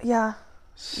Open. Yeah.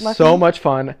 Lucky. So much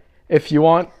fun. If you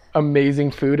want amazing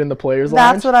food in the Players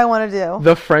Lounge, That's what I want to do.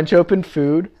 the French Open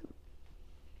food,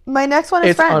 My next one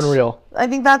is it's French. unreal. I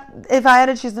think that if I had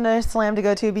to choose another slam to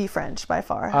go to, it'd be French by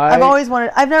far.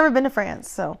 I've never been to France,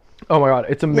 so. Oh my God,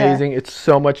 it's amazing. Yeah. It's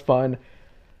so much fun.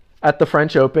 At the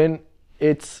French Open,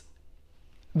 it's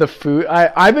the food.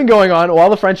 I've been going on, while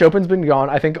the French Open's been gone,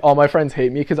 I think all my friends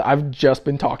hate me because I've just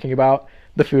been talking about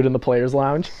the food in the Players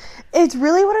Lounge. It's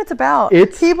really what it's about.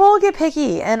 People get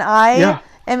picky, and I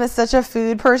am such a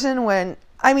food person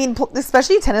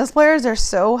especially tennis players, they're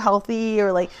so healthy,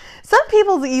 or some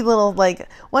people eat little,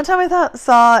 one time I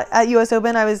saw at US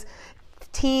Open,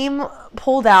 Team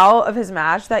pulled out of his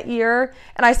match that year,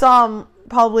 and I saw him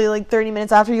probably 30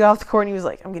 minutes after he got off the court, and he was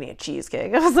like, "I'm getting a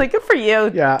cheesecake." I was like, "Good for you,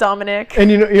 Dominic." And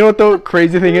you know what the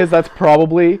crazy thing is? That's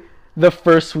probably the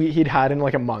first sweet he'd had in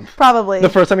a month. Probably. The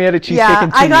first time he had a cheesecake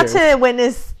in 2 years. I got to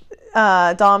witness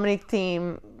Dominic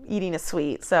Thiem eating a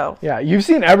sweet, so. Yeah, you've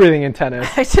seen everything in tennis.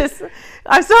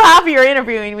 I'm so happy you're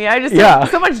interviewing me. I just have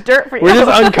so much dirt for you. We're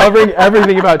just uncovering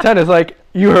everything about tennis.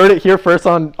 You heard it here first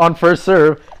on First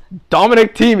Serve.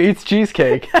 Dominic Thiem eats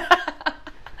cheesecake.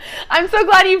 I'm so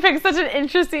glad you picked such an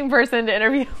interesting person to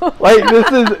interview.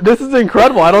 This is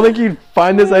incredible. I don't think you'd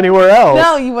find this anywhere else.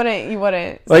 No, you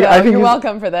wouldn't. I think you're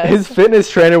welcome for this. His fitness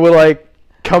trainer would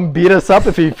come beat us up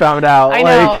if he found out.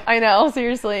 I know.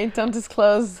 Seriously, don't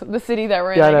disclose the city that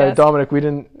we're in. Yeah, I no, guess. Dominic, we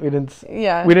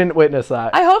didn't witness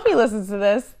that. I hope he listens to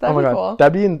this. That'd be cool.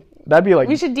 That'd be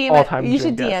we should DM all-time it. You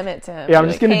should dream DM guest. it to him. Yeah, I'm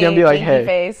just gonna DM be like, hey,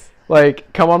 face.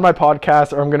 come on my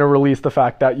podcast, or I'm gonna release the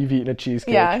fact that you've eaten a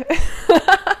cheesecake. Yeah.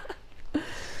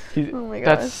 Oh my gosh.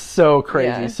 That's so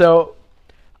crazy. Yeah. So,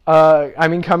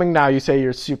 coming now, you say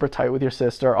you're super tight with your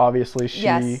sister. Obviously, she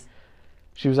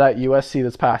was at USC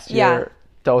this past year,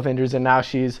 dealt with injuries, and now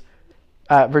she's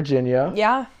at Virginia.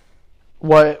 Yeah.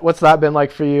 What's that been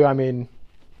like for you?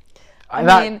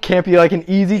 That can't be an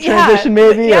easy transition,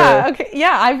 maybe. Yeah. Okay.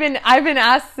 Yeah. I've been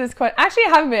asked this question. Actually, I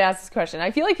haven't been asked this question.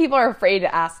 I feel like people are afraid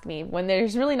to ask me when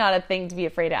there's really not a thing to be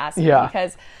afraid to ask me,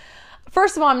 because.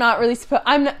 First of all, I'm not really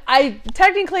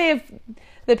technically, if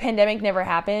the pandemic never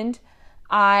happened,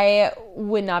 I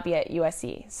would not be at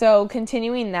USC. So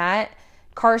continuing that,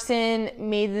 Carson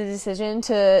made the decision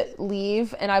to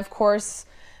leave. And of course,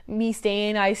 me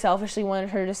staying, I selfishly wanted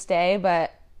her to stay.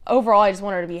 But overall, I just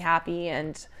want her to be happy.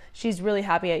 And she's really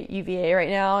happy at UVA right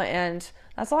now. And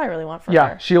that's all I really want for her.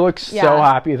 Yeah, she looks so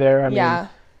happy there. I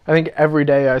think every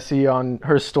day I see on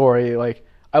her story,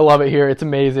 I love it here. It's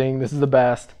amazing. This is the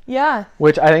best. Yeah.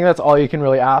 Which I think that's all you can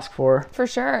really ask for. For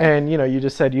sure. And, you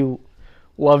just said you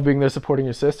love being there supporting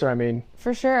your sister.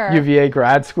 For sure. UVA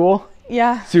grad school.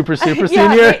 Yeah. Super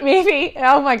senior. Maybe.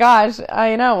 Oh my gosh.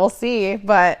 I know. We'll see.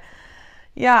 But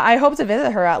yeah, I hope to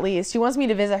visit her at least. She wants me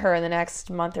to visit her in the next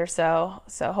month or so.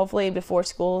 So hopefully before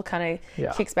school kind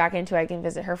of kicks back into it, I can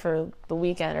visit her for the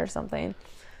weekend or something.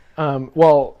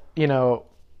 Well,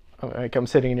 I'm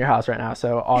sitting in your house right now.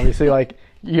 So obviously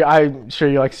I'm sure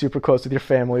you're super close with your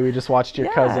family. We just watched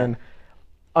your cousin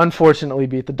unfortunately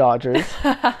beat the Dodgers.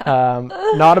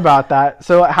 Not about that.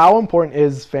 So how important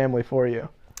is family for you?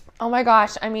 Oh my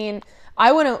gosh.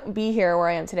 I wouldn't be here where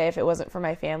I am today if it wasn't for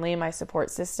my family and my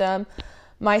support system.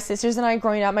 My sisters and I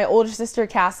growing up, my older sister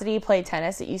Cassidy played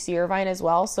tennis at UC Irvine as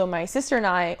well. So my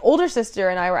older sister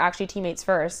and I were actually teammates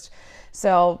first.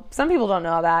 So some people don't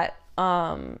know that.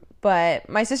 But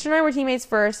my sister and I were teammates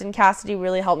first, and Cassidy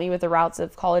really helped me with the routes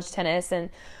of college tennis and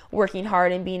working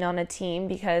hard and being on a team,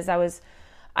 because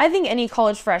I think any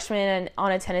college freshman and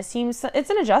on a tennis team, it's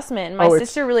an adjustment. My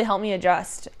sister really helped me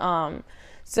adjust.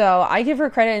 So I give her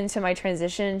credit into my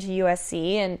transition to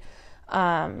USC,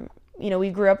 and we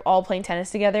grew up all playing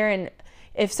tennis together. And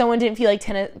if someone didn't feel like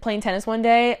playing tennis one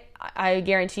day, I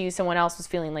guarantee you someone else was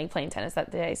feeling like playing tennis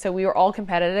that day. So we were all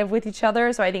competitive with each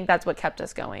other. So I think that's what kept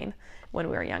us going when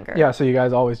we were younger. Yeah. So you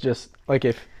guys always just like,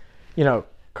 if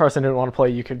Carson didn't want to play,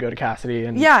 you could go to Cassidy,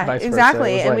 and yeah, vice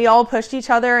exactly. versa. And we all pushed each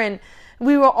other, and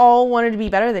we were all wanted to be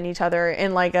better than each other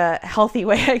in like a healthy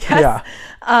way, I guess.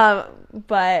 Yeah.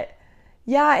 But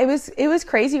yeah, it was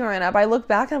crazy growing up. I look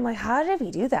back and I'm like, how did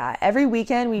we do that? Every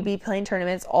weekend we'd be playing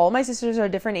tournaments. All my sisters are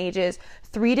different ages,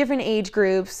 3 different age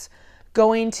groups,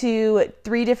 going to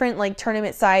 3 different like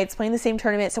tournament sites, playing the same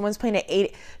tournament. Someone's playing at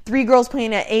 8, 3 girls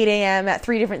playing at 8 a.m. at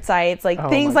 3 different sites, like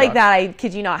things like that. I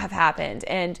kid you not have happened.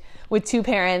 And with 2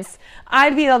 parents,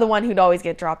 I'd be the one who'd always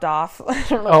get dropped off. I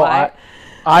don't know why.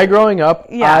 I growing up,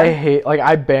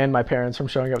 I banned my parents from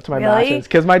showing up to my matches,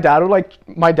 because my dad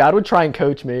would try and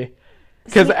coach me.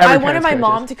 Because I wanted my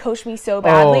mom to coach me so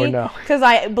badly. Oh no! Because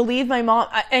I believe my mom,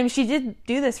 and she did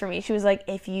do this for me. She was like,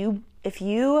 if you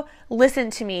listen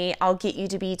to me, I'll get you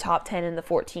to be top 10 in the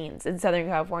 14s in Southern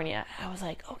California. I was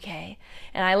like, okay.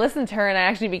 And I listened to her, and I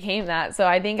actually became that. So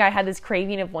I think I had this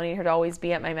craving of wanting her to always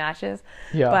be at my matches.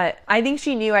 Yeah. But I think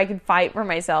she knew I could fight for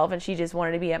myself, and she just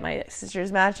wanted to be at my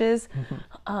sister's matches.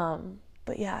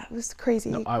 But yeah, it was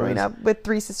crazy growing up with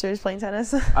 3 sisters playing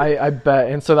tennis. I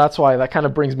bet. And so that's why that kind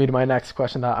of brings me to my next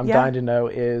question that I'm dying to know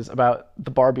is about the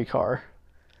Barbie car.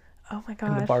 Oh my gosh.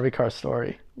 And the Barbie car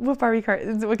story. What Barbie car?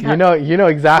 What you know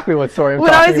exactly what story I'm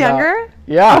when talking I was younger? About.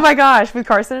 Yeah. Oh my gosh, with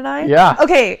Carson and I? Yeah.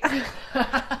 Okay.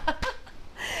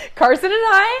 Carson and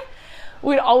I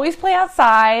would always play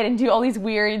outside and do all these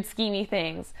weird, schemy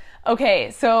things.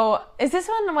 Okay, so is this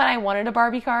one when I wanted a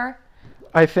Barbie car?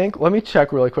 I think, let me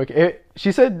check really quick.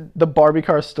 She said the Barbie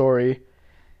car story.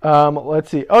 Let's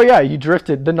see. Oh yeah, you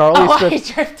drifted. The gnarly I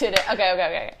drifted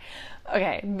it.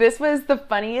 Okay. This was the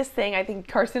funniest thing I think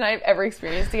Carson and I have ever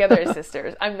experienced together as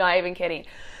sisters. I'm not even kidding.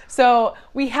 So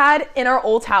we had, in our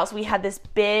old house, we had this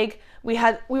big, we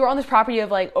were on this property of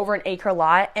like over an acre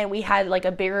lot, and we had like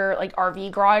a bigger like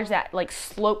RV garage that like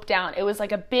sloped down. It was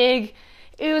like a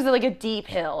deep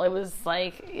hill. It was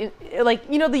like the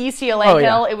UCLA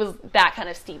hill. It was that kind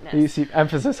of steepness. You see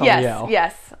emphasis on the L.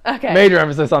 Yes. Okay. Major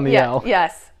emphasis on the L.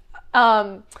 Yes.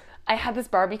 I had this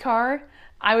Barbie car.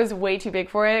 I was way too big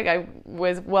for it. I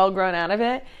was well grown out of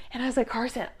it. And I was like,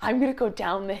 Carson, I'm going to go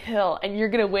down the hill and you're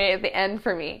going to wait at the end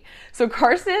for me. So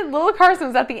little Carson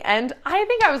was at the end. I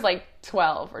think I was like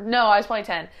 12 I was probably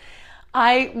 10.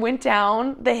 I went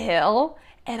down the hill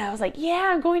and I was like,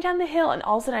 yeah, I'm going down the hill. And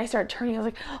all of a sudden I started turning. I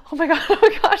was like, oh my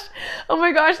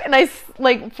gosh. And I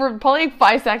like for probably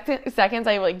 5 seconds,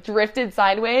 I like drifted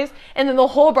sideways. And then the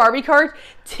whole Barbie car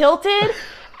tilted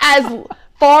as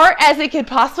far as it could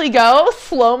possibly go,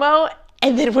 slow-mo,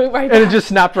 and then went right back. And it just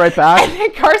snapped right back. And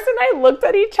then Carson and I looked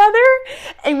at each other,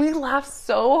 and we laughed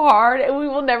so hard, and we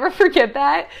will never forget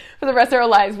that for the rest of our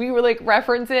lives. We would, like,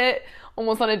 reference it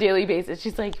almost on a daily basis.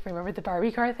 She's like, remember the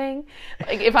Barbie car thing?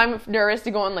 Like, if I'm nervous to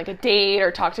go on, like, a date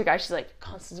or talk to a guy, she's like,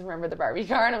 Constance, remember the Barbie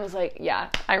car? And I was like, yeah,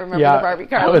 I remember the Barbie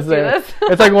car. Let's do this.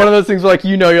 It's like one of those things where, like,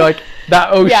 you're like,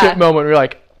 that shit moment where you're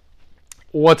like,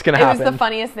 what's going to happen? It was the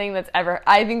funniest thing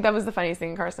I think that was the funniest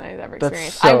thing Carson and I has ever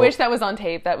experienced. I wish that was on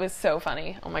tape. That was so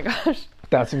funny. Oh my gosh.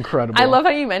 That's incredible. I love how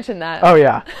you mentioned that. Oh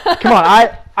yeah. Come on.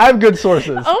 I have good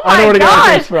sources. Oh my I know where to gosh.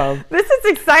 get things from. This is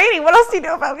exciting. What else do you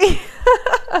know about me?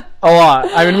 A lot.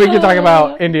 I mean, we could talk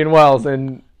about Indian Wells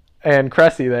and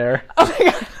Cressy there. Oh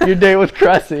my god. Your date with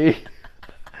Cressy.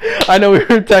 I know we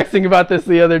were texting about this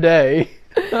the other day.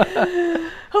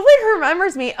 Hopefully he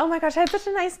remembers me. Oh my gosh, I had such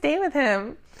a nice day with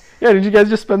him. Yeah, did you guys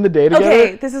just spend the day together?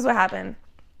 Okay, this is what happened.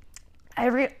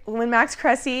 When Max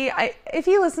Cressy, if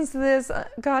he listens to this,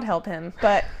 God help him,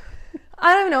 but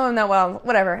I don't even know him that well.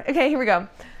 Whatever. Okay, here we go.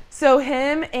 So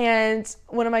him and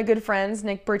one of my good friends,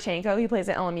 Nick Burchenko, he plays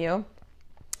at LMU.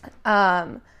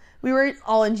 We were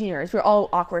all engineers. We were all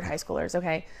awkward high schoolers,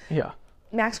 okay? Yeah.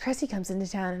 Max Cressy comes into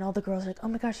town, and all the girls are like, "Oh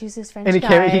my gosh, he's this French And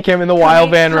guy." he came in the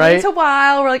Wild van, right? To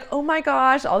Wild, we're like, "Oh my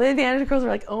gosh!" All the Advantage girls were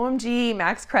like, "OMG,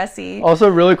 Max Cressy." Also,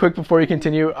 really quick before you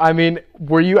continue, I mean,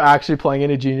 were you actually playing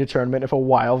in a junior tournament if a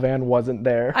Wild van wasn't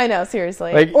there? I know,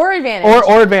 seriously. Like, or Advantage.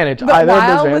 Or Advantage. But Either of those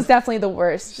Wild vans. was definitely the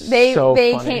worst. They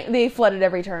funny. they flooded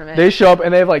every tournament. They show up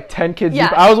and they have like 10 kids.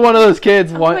 Yeah. I was one of those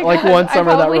kids my one gosh,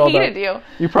 summer that rolled hated up.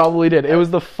 You probably did. It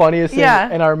was the funniest thing. Yeah.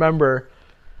 And I remember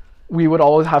we would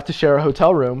always have to share a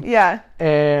hotel room. Yeah.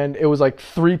 And it was like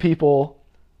 3 people,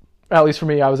 at least for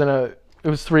me, it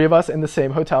was 3 of us in the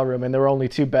same hotel room and there were only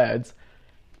 2 beds.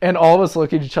 And all of us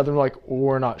looked at each other and were like,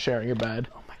 we're not sharing a bed.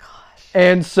 Oh my gosh.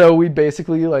 And so we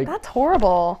basically like... That's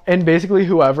horrible. And basically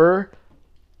whoever...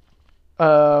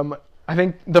 I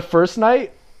think the first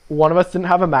night, one of us didn't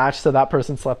have a match, so that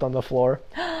person slept on the floor.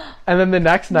 And then the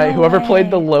next night, whoever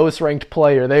played the lowest ranked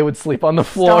player, they would sleep on the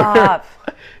floor. Stop.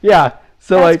 Yeah.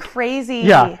 So That's like crazy.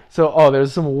 Yeah. So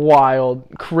there's some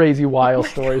crazy wild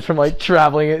stories from like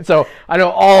traveling it. So I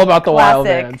know all about the Wild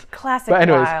vans. Classic But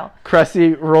anyways, Wild.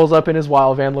 Cressy rolls up in his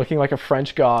Wild van looking like a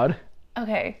French god.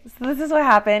 Okay, so this is what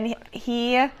happened.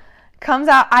 He comes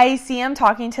out. I see him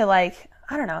talking to like,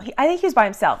 I don't know. I think he was by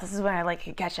himself. This is when I like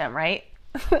could catch him, right?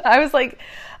 I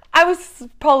was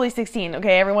probably 16.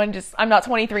 Okay, everyone I'm not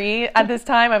 23 at this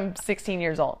time. I'm 16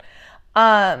 years old.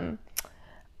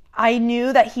 I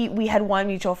knew that we had one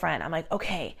mutual friend. I'm like,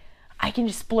 okay, I can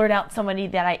just blurt out somebody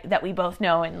that we both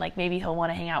know, and like maybe he'll want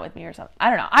to hang out with me or something. I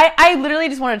don't know. I literally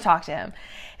just wanted to talk to him.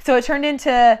 So it turned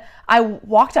into, I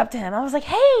walked up to him. I was like,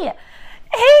 hey.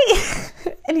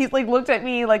 And he's like looked at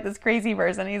me like this crazy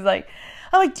person. I'm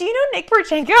like, do you know Nick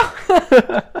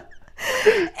Burchenko?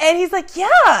 And he's like,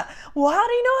 yeah. Well, how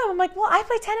do you know him? I'm like, well, I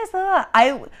play tennis. Blah, blah.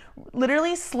 I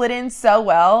literally slid in so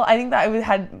well. I think that I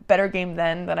had better game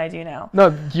then than I do now.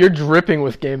 No, you're dripping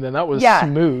with game then. That was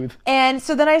smooth. And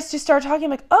so then I just started talking. I'm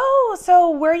like, oh,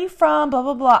 so where are you from? Blah,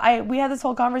 blah, blah. We had this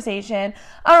whole conversation.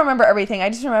 I don't remember everything. I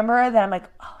just remember that I'm like,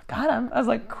 oh, got him. I was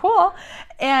like, cool.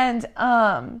 And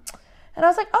I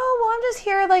was like, oh, well, I'm just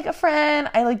here like a friend.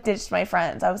 I like ditched my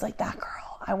friends. I was like, that girl.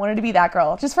 I wanted to be that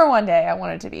girl. Just for one day, I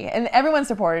wanted to be. And everyone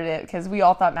supported it because we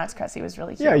all thought Max Cressy was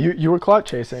really cute. Yeah, you were clout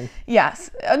chasing. Yes.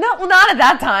 No, well, not at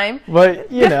that time.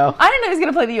 But, you know. I didn't know he was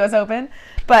going to play the U.S. Open.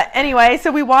 But anyway,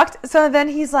 so we walked. So then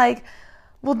he's like,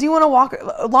 well, do you want to walk?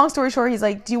 Long story short, he's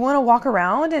like, do you want to walk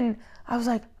around? And I was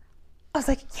like,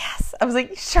 yes. I was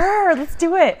like, sure, let's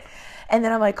do it. And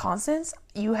then I'm like, Constance,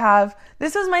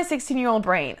 this was my 16-year-old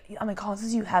brain. I'm like,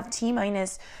 Constance, you have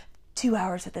T-minus 2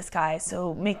 hours with this guy,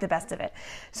 so make the best of it.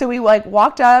 So we like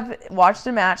walked up, watched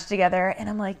a match together, and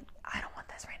I'm like, I don't want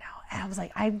this right now. And I was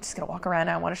like, I'm just gonna walk around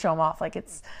and I want to show him off like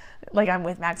it's like I'm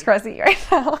with Max Cressy right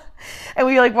now. And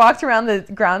we like walked around the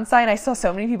ground side, and I saw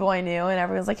so many people I knew, and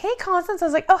everyone was like, hey, Constance. I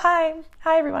was like, oh, hi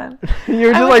everyone. You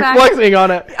were just like Max. Flexing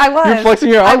on it. I was. You're flexing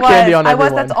your arm candy on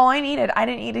everyone. That's all I needed. I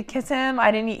didn't need to kiss him.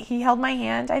 He held my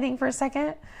hand, I think, for a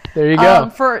second. There you go.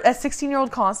 For a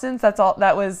 16-year-old Constance, that's all.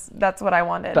 That's what I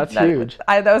wanted. That's huge.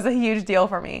 That was a huge deal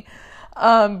for me.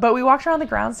 But we walked around the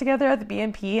grounds together at the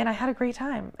BNP, and I had a great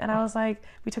time. And I was like,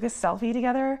 we took a selfie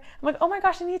together. I'm like, oh my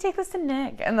gosh, I need to take this to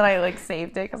Nick. And then I like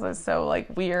saved it because it was so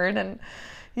like weird. And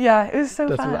yeah, it was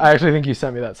so fun. I actually think you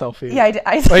sent me that selfie. Yeah,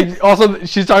 I did. Like, also,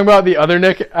 she's talking about the other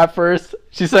Nick at first.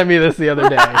 She sent me this the other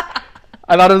day.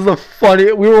 I thought it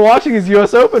was we were watching his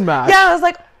U.S. Open match. Yeah, I was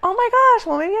like, oh my gosh,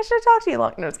 well, maybe I should talk to you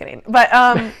long. No, just kidding. But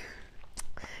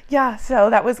yeah, so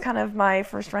that was kind of my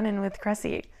first run-in with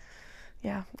Cressy.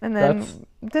 Yeah, and then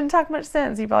didn't talk much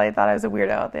since. He probably thought I was a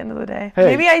weirdo at the end of the day. Hey,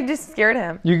 maybe I just scared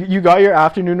him. You got your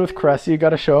afternoon with Cressy. You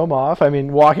got to show him off. I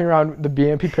mean, walking around the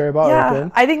BNP Paribas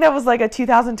Open. I think that was like a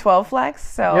 2012 flex.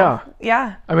 So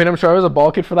yeah. I mean, I'm sure I was a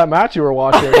ball kid for that match you were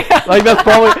watching. Like that's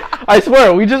probably. I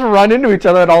swear, we just run into each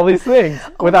other at all these things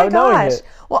without knowing it.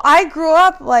 Well, I grew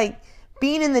up like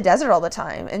being in the desert all the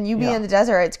time, and you being in the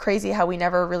desert. It's crazy how we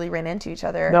never really ran into each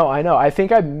other. No, I know. I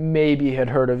think I maybe had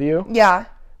heard of you. Yeah.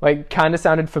 Like, kind of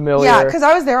sounded familiar. Yeah, because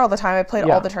I was there all the time. I played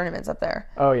all the tournaments up there.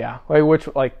 Oh, yeah.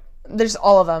 Like, there's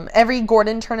all of them. Every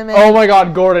Gordon tournament. Oh, my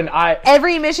God, Gordon.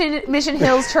 Every Mission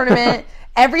Hills tournament.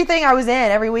 Everything I was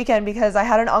in every weekend because I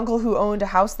had an uncle who owned a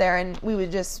house there, and we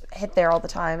would just hit there all the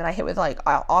time. And I hit with, like,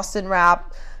 Austin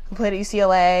Rapp, who played at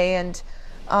UCLA,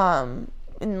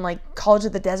 and like, College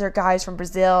of the Desert guys from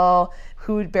Brazil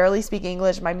who would barely speak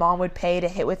English. My mom would pay to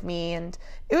hit with me, and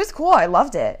it was cool. I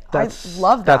loved it. I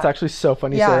loved that. That's actually so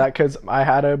funny you say that because I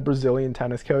had a Brazilian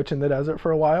tennis coach in the desert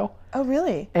for a while. Oh,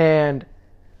 really? And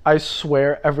I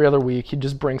swear every other week he'd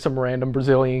just bring some random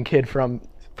Brazilian kid from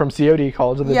COD,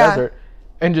 College of the Desert,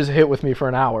 and just hit with me for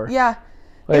an hour. Yeah.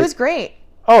 Like, it was great.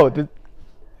 Oh,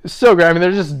 So great. I mean,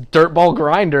 they're just dirt ball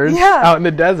grinders out in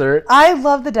the desert. I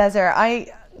love the desert. I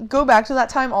go back to that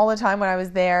time all the time when I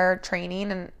was there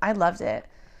training, and I loved it.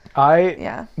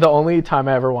 The only time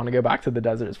I ever want to go back to the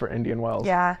desert is for Indian Wells.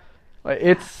 Yeah.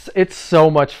 It's so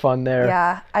much fun there.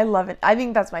 Yeah, I love it. I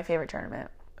think that's my favorite tournament.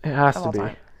 It has to be.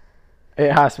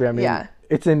 It has to be. I mean,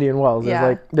 it's Indian Wells.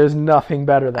 Yeah. There's nothing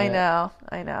better than it.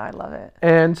 I know. I love it.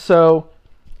 And so,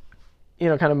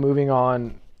 kind of moving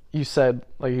on, you said,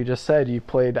 like you just said, you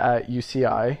played at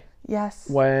UCI. Yes.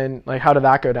 How did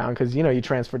that go down? Because, you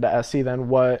transferred to SC. Then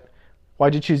why'd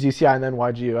you choose UCI, and then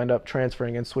why'd you end up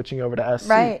transferring and switching over to SC?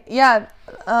 Right. Yeah.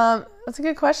 That's a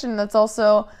good question. That's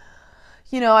also,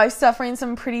 I was suffering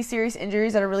some pretty serious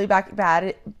injuries that are really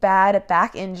bad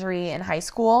back injury in high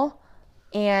school.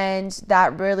 And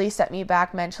that really set me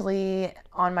back mentally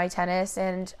on my tennis.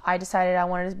 And I decided I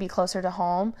wanted to be closer to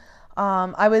home.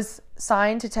 I was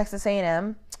signed to Texas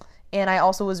A&M, and I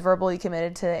also was verbally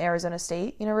committed to Arizona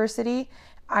State University.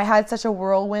 I had such a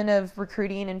whirlwind of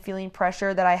recruiting and feeling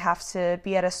pressure that I have to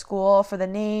be at a school for the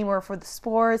name or for the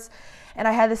sports. And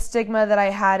I had the stigma that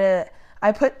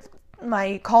I put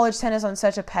my college tennis on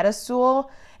such a pedestal,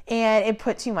 and it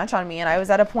put too much on me. And I was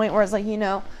at a point where it's like,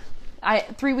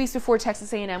 3 weeks before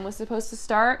Texas A&M was supposed to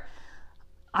start,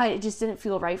 it just didn't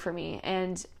feel right for me.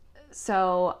 And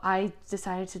so I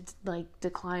decided to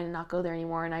decline and not go there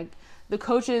anymore. And the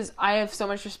coaches, I have so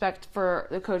much respect for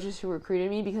the coaches who recruited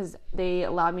me, because they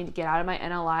allowed me to get out of my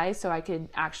NLI so I could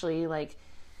actually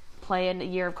play in a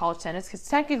year of college tennis. Because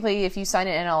technically, if you sign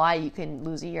an NLI, you can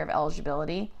lose a year of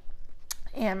eligibility.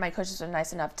 And my coaches are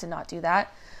nice enough to not do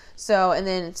that. So, and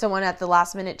then someone at the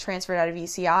last minute transferred out of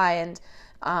UCI, and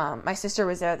my sister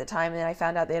was there at the time, and then I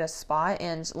found out they had a spot.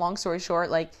 And long story short,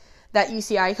 that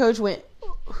UCI coach went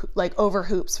over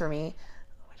hoops for me.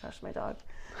 Oh my gosh, my dog.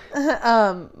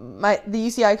 The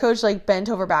UCI coach bent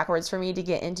over backwards for me to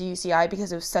get into UCI,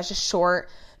 because it was such a short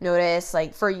notice.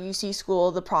 For a UC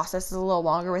school, the process is a little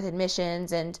longer with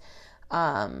admissions, and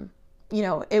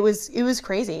it was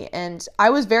crazy. And I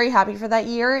was very happy for that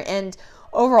year, and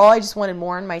overall I just wanted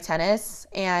more in my tennis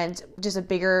and just a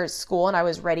bigger school, and I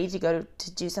was ready to go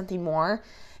to do something more.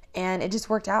 And it just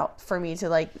worked out for me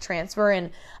to transfer.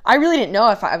 And I really didn't know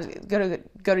if I was going to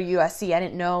go to USC. I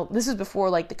didn't know. This was before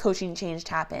the coaching change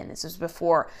happened. This was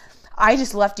before I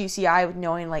just left UCI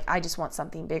knowing I just want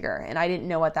something bigger. And I didn't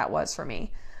know what that was for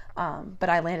me. But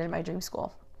I landed in my dream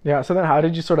school. Yeah. So then how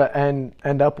did you sort of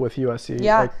end up with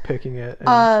USC, picking it?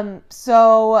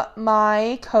 So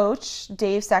my coach,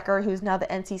 Dave Secker, who's now the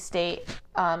NC State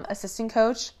assistant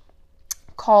coach,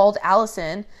 called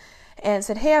Allison and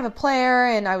said, hey, I have a player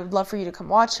and I would love for you to come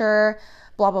watch her,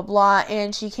 blah, blah, blah.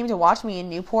 And she came to watch me in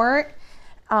Newport.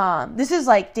 This is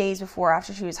days before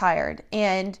after she was hired.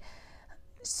 And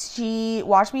she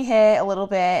watched me hit a little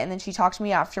bit, and then she talked to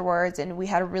me afterwards, and we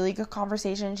had a really good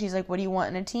conversation. She's like, what do you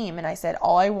want in a team? And I said,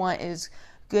 all I want is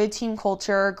good team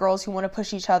culture, girls who want to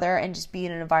push each other, and just be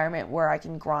in an environment where I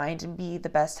can grind and be the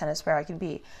best tennis player I can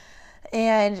be.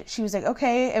 And she was like,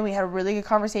 okay. And we had a really good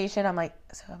conversation. I'm like,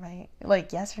 so am I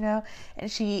yes or no?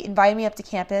 And she invited me up to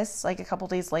campus a couple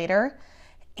days later.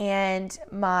 And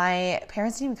my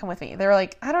parents didn't even come with me. They were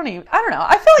like, I don't know.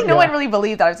 I feel like no one really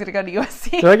believed that I was going to go to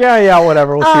USC. They're like, yeah,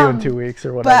 whatever. We'll see you in 2 weeks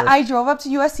or whatever. But I drove up to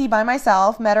USC by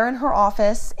myself, met her in her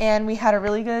office, and we had a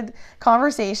really good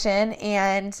conversation.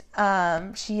 And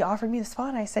she offered me the spot,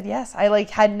 and I said yes. I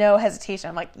had no hesitation.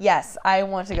 I'm like, yes, I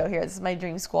want to go here. This is my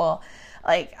dream school.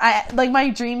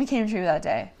 My dream came true that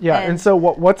day. Yeah. And so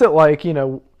what's it like,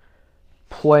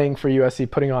 playing for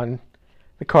USC, putting on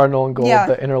the cardinal and gold,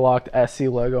 the interlocked SC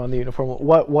logo on the uniform?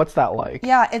 What's that like?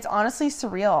 Yeah, it's honestly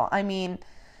surreal. I mean,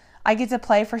 I get to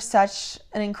play for such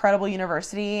an incredible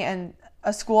university and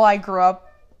a school I grew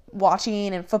up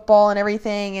watching and football and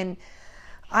everything. And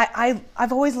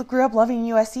I've always grew up loving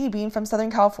USC, being from Southern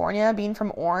California, being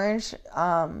from Orange.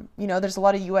 There's a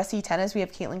lot of USC tennis. We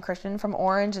have Caitlin Christian from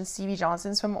Orange and Stevie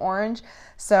Johnson's from Orange.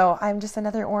 So I'm just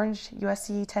another Orange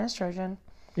USC tennis Trojan.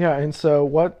 Yeah, and so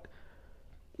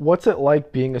what's it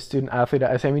like being a student athlete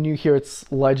at SC? I mean, you hear it's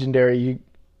legendary.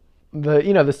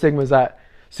 The stigma is that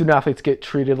student athletes get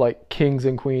treated like kings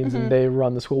and queens, and they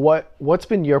run the school. What's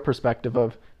been your perspective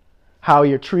of how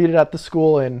you're treated at the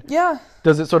school, and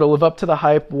does it sort of live up to the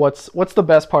hype? What's the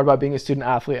best part about being a student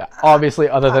athlete, obviously,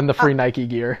 other than the free Nike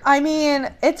gear? I mean,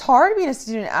 it's hard being a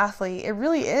student athlete. It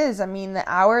really is. I mean, the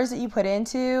hours that you put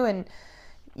into, and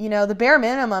the bare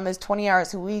minimum is 20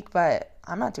 hours a week, but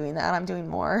I'm not doing that. I'm doing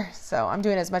more. So I'm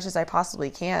doing as much as I possibly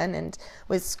can, and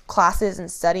with classes and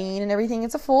studying and everything,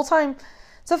 it's a full-time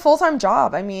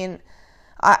job. I mean,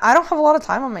 I don't have a lot of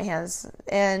time on my hands,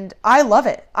 and I love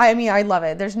it. I mean, I love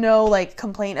it. There's no like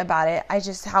complaint about it. I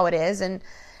just how it is, and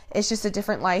it's just a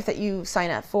different life that you sign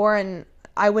up for, and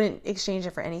I wouldn't exchange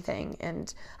it for anything.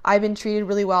 And I've been treated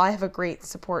really well. I have a great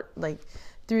support, like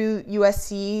through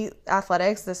USC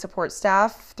athletics, the support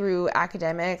staff through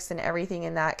academics and everything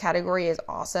in that category is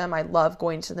awesome. I love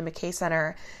going to the McKay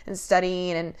Center and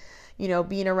studying and, you know,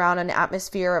 being around an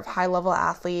atmosphere of high level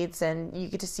athletes, and you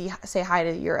get to say hi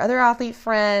to your other athlete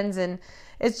friends. And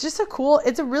it's just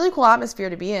it's a really cool atmosphere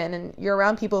to be in. And you're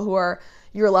around people who are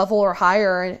your level or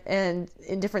higher and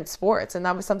in different sports. And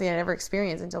that was something I never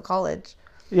experienced until college.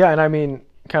 Yeah. And I mean,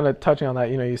 kind of touching on that,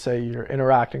 you know, you say you're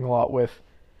interacting a lot with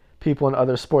people in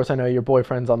other sports. I know your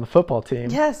boyfriend's on the football team.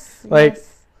 Yes. Like,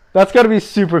 yes. That's got to be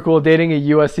super cool, dating a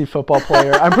USC football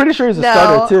player. I'm pretty sure he's a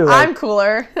starter, too. Like, I'm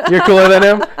cooler. You're cooler than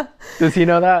him? Does he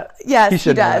know that? Yes,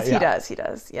 he does. That, yeah. He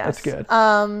does. Yes. That's good.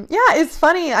 Yeah, it's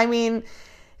funny. I mean,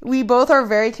 we both are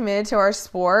very committed to our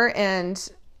sport, and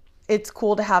it's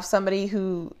cool to have somebody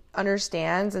who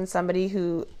understands and somebody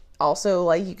who also,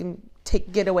 like, you can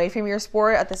get away from your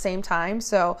sport at the same time.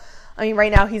 So, I mean,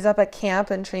 right now he's up at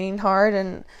camp and training hard,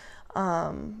 and,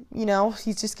 you know,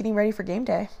 he's just getting ready for game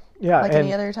day. Yeah, like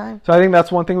any other time. So I think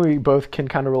that's one thing we both can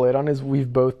kind of relate on is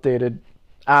we've both dated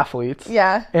athletes.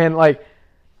 Yeah. And like,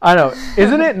 I don't know,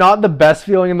 isn't it not the best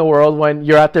feeling in the world when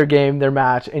you're at their game, their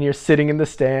match, and you're sitting in the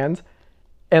stands,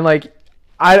 and like,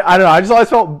 I don't know, I just always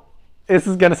felt, this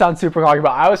is gonna sound super cocky, but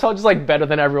I always felt just like better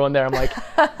than everyone there. I'm like,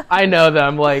 I know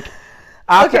them. Like,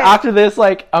 after this,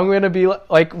 like, I'm gonna be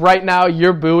like, right now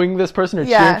you're booing this person or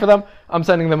cheering for them. I'm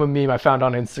sending them a meme I found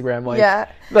on Instagram.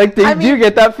 Like, do you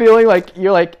get that feeling? Like,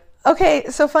 you're like. Okay,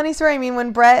 so funny story. I mean,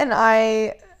 when Brett and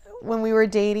I, when we were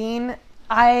dating,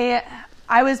 I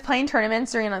was playing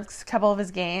tournaments during a couple of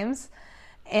his games,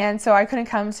 and so I couldn't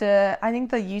come to, I think,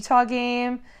 the Utah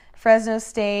game, Fresno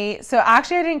State. So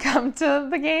actually, I didn't come to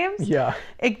the games. Yeah.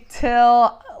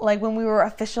 Until like when we were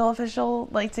official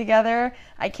like together.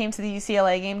 I came to the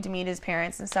UCLA game to meet his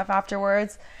parents and stuff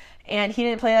afterwards. And he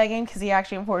didn't play that game because he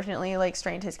actually, unfortunately, like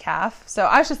strained his calf. So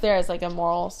I was just there as like a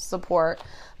moral support.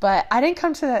 But I didn't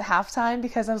come to that halftime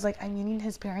because I was like, I'm meeting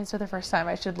his parents for the first time.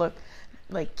 I should look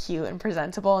like cute and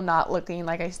presentable, not looking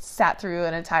like I sat through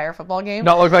an entire football game.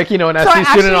 Not look like, you know, an SC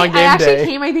student on game day. I actually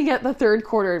came, I think, at the third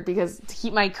quarter because to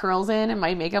keep my curls in and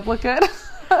my makeup look good.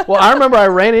 Well, I remember I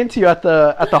ran into you at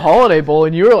the Holiday Bowl,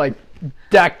 and you were like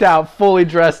decked out, fully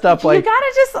dressed up. Like, you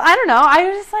gotta just, I don't know.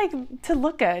 I just like to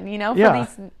look good, you know, for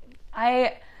these.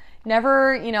 I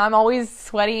never, you know, I'm always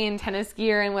sweaty in tennis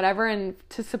gear and whatever, and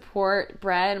to support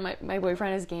Brett and my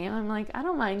boyfriend his game, I'm like, I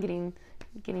don't mind getting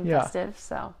festive.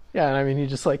 So yeah, and I mean, you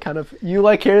just like kind of, you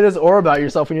like carry this aura about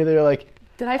yourself when you're there, like,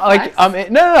 did I flex?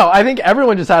 Like, no, I think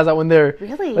everyone just has that when they're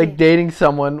really like dating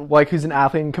someone like who's an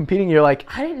athlete and competing. You're like,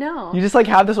 I didn't know. You just like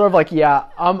have this sort of like, yeah,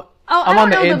 I'm on the inside. I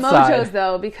don't know the mojos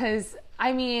though, because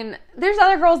I mean, there's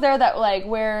other girls there that like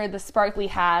wear the sparkly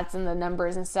hats and the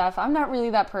numbers and stuff. I'm not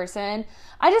really that person.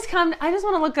 I just want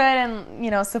to look good and, you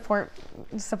know, support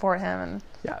him. And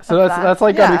yeah, so that's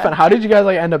like gotta be fun. How did you guys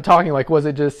like end up talking? Like, was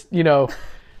it just, you know,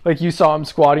 like you saw him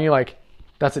squatting, you're like,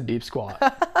 that's a deep squat.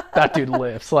 That dude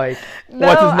lifts. Like, no,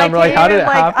 what's his number? Like, how did it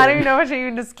happen? I don't even know if I should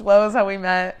even disclose how we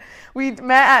met. We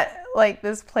met at like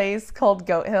this place called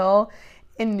Goat Hill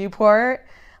in Newport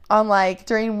on like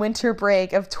during winter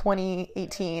break of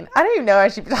 2018. I don't even know I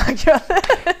should be talking about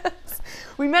this.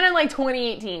 We met in like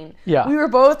 2018. Yeah. We were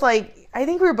both like, I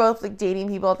think we were both like dating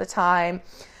people at the time.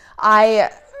 I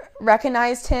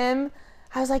recognized him.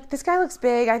 I was like, this guy looks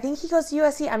big. I think he goes to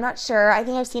USC. I'm not sure. I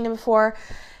think I've seen him before.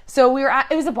 So we were at,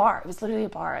 it was a bar. It was literally a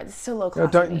bar. It's so low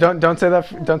class. No, don't say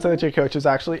that. Don't say that your coach was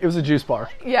actually. It was a juice bar.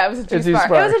 Yeah, it was a juice bar.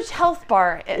 It was a health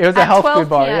bar. It was a health food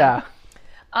bar. Yeah.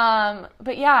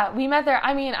 But yeah, we met there.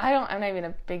 I mean, I'm not even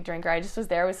a big drinker. I just was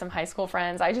there with some high school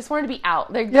friends. I just wanted to be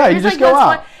out. You just like go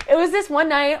out. It was this one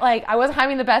night, like I wasn't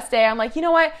having the best day. I'm like, you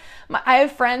know what? I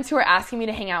have friends who are asking me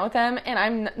to hang out with them, and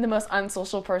I'm the most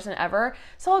unsocial person ever.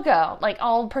 So I'll go. Like,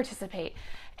 I'll participate.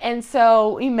 And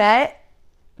so we met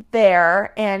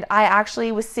there, and I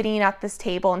actually was sitting at this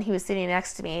table, and he was sitting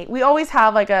next to me. We always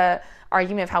have like a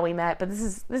argument of how we met, but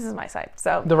this is my side.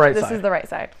 So this is the right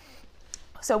side.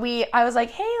 So I was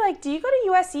like, hey, like, do you go to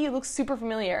USC? You look super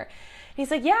familiar. And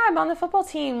he's like, yeah, I'm on the football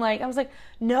team. Like, I was like,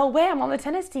 no way, I'm on the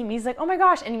tennis team. He's like, oh my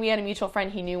gosh. And we had a mutual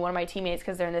friend. He knew one of my teammates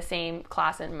because they're in the same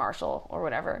class in Marshall or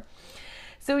whatever.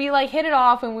 So we like hit it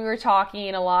off and we were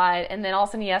talking a lot. And then all of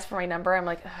a sudden he asked for my number. I'm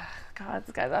like, oh, God,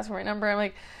 this guy's asked for my number. I'm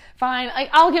like, fine.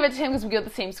 Like, I'll give it to him because we go to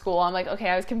the same school. I'm like, okay,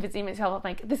 I was convincing myself. I'm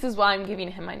like, this is why I'm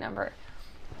giving him my number.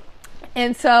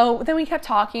 And so then we kept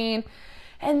talking.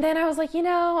 And then I was like,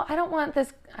 I don't want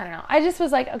this. I don't know. I just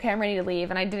was like, okay, I'm ready to leave.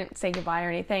 And I didn't say goodbye or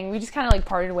anything. We just kind of like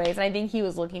parted ways. And I think he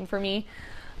was looking for me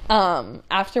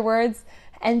afterwards.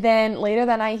 And then later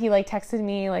that night, he like texted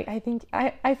me, like,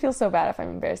 I feel so bad if I'm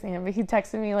embarrassing him, but he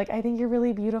texted me, like, I think you're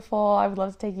really beautiful. I would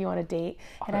love to take you on a date.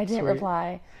 And I didn't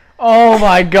reply. Oh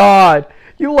my God.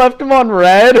 You left him on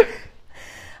red?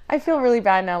 I feel really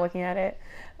bad now looking at it.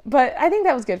 But I think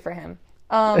that was good for him.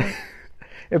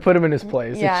 It put him in his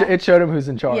place. Yeah. It showed him who's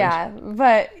in charge. Yeah.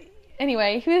 But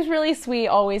anyway, he was really sweet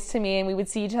always to me, and we would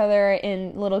see each other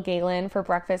in Little Galen for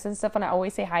breakfast and stuff, and I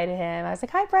always say hi to him. I was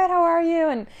like, hi, Brett, how are you?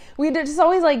 And we'd just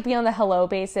always like be on the hello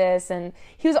basis, and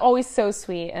he was always so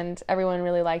sweet, and everyone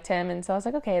really liked him. And so I was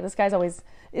like, okay, this guy's always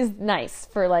is nice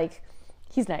for like,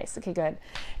 he's nice. Okay, good.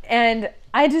 And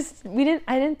I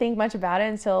didn't think much about it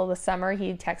until the summer.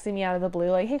 He texted me out of the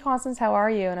blue, like, hey, Constance, how are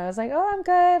you? And I was like, oh, I'm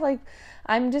good. Like,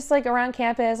 I'm just like around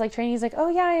campus, like training. He's like, oh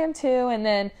yeah, I am too. And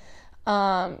then,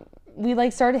 we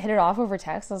like started to hit it off over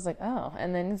text. I was like, oh,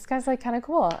 and then this guy's like kind of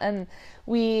cool. And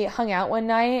we hung out one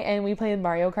night and we played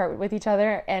Mario Kart with each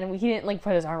other, and he didn't like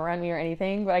put his arm around me or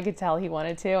anything, but I could tell he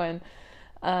wanted to. And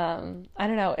I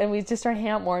don't know. And we just started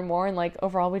hanging out more and more, and like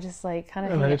overall we just like kind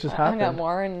of hung out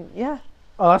more, and yeah.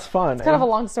 Oh, that's fun. It's kind of a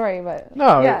long story, but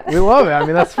no, yeah. We love it. I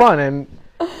mean, that's fun. And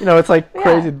it's like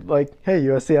crazy, like, hey,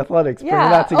 USC athletics, bring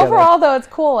that together. Overall though, it's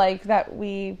cool, like that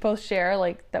we both share,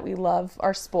 like that we love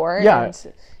our sport. Yeah.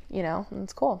 And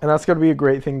it's cool. And that's going to be a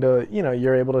great thing to,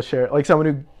 you're able to share, like someone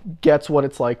who gets what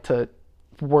it's like to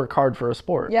work hard for a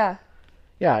sport. Yeah.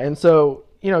 Yeah. And so,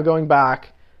 going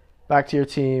back to your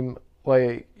team,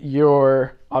 like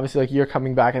you're obviously like you're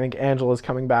coming back. I think Angela's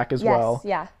coming back as well.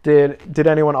 Yeah. Did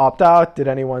anyone opt out? Did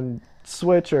anyone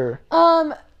switch or?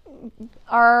 One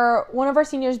of our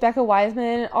seniors, Becca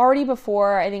Wiseman, already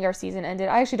before I think our season ended.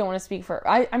 I actually don't want to speak for.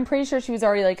 I'm pretty sure she was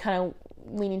already like kind of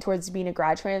leaning towards being a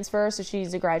grad transfer, so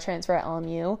she's a grad transfer at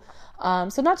LMU,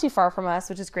 so not too far from us,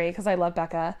 which is great because I love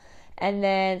Becca. And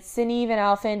then Sydney Van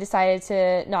Alphen decided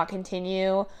to not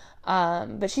continue,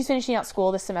 but she's finishing out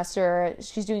school this semester.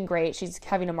 She's doing great. She's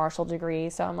having a Marshall degree,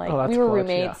 so I'm like, we were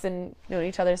roommates and known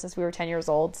each other since we were 10 years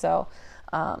old, so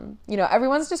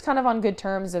everyone's just kind of on good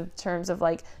terms of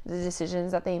like the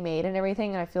decisions that they made and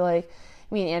everything. And I feel like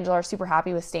me and Angela are super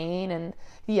happy with staying, and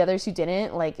the others who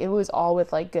didn't, like, it was all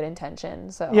with like good intention.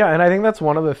 So yeah, and I think that's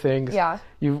one of the things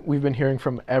we've been hearing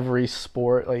from every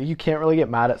sport. Like, you can't really get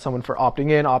mad at someone for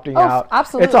opting in, opting out.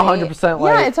 Absolutely, it's 100%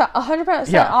 like it's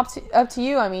 100% up to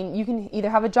you. I mean, you can either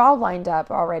have a job lined up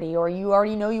already, or you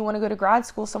already know you want to go to grad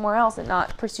school somewhere else and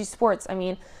not pursue sports. I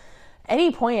mean,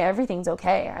 any point, everything's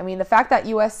okay. I mean, the fact that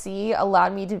USC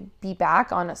allowed me to be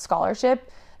back on a scholarship,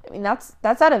 I mean,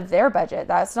 that's out of their budget.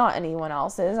 That's not anyone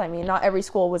else's. I mean, not every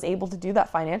school was able to do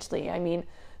that financially. I mean,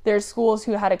 there's schools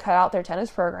who had to cut out their tennis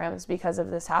programs because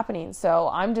of this happening. So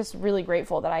I'm just really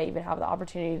grateful that I even have the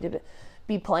opportunity to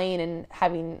be playing and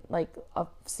having like a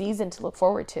season to look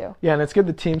forward to. Yeah, and it's good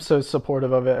the team's so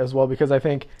supportive of it as well, because I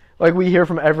think, like, we hear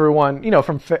from everyone,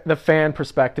 from the fan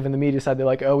perspective and the media side, they're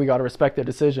like, oh, we got to respect their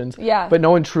decisions. Yeah. But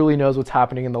no one truly knows what's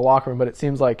happening in the locker room. But it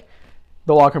seems like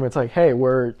the locker room, it's like, hey,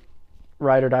 we're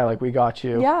ride or die, like, we got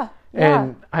you. Yeah.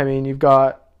 And I mean, you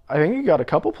got a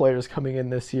couple players coming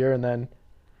in this year, and then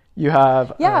you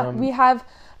have we have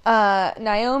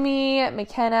Naomi,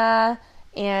 McKenna,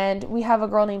 and we have a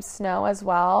girl named Snow as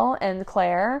well, and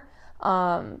Claire.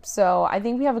 So I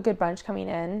think we have a good bunch coming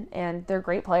in, and they're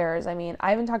great players. I mean,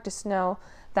 I haven't talked to Snow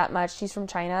that much. She's from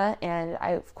China, and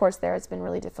of course it's been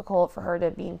really difficult for her to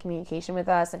be in communication with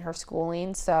us and her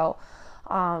schooling. So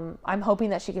I'm hoping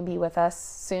that she can be with us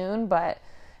soon, but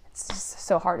it's just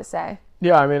so hard to say.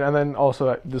 Yeah, I mean, and then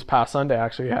also this past Sunday,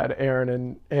 actually, you had Aaron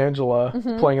and Angela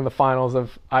playing in the finals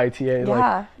of ITA.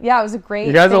 Yeah, it was a great.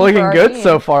 You guys are looking good team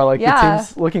so far. Like, the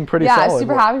team's looking pretty solid. Yeah,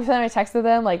 super happy for them. I texted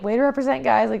them, like, way to represent,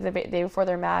 guys, like the day before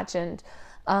their match, and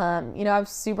I'm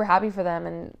super happy for them.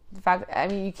 And the fact, I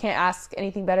mean, you can't ask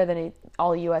anything better than an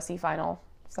all USC final.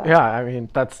 So. Yeah, I mean,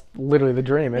 that's literally the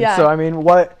dream. And so, I mean,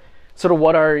 what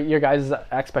are your guys'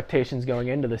 expectations going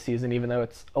into the season, even though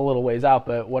it's a little ways out,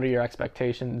 but what are your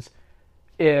expectations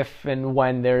if and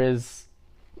when there is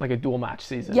like a dual match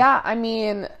season? Yeah, I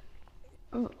mean,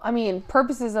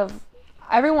 purposes of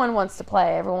everyone wants to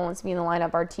play, everyone wants to be in the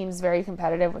lineup. Our team's very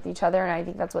competitive with each other, and I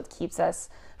think that's what keeps us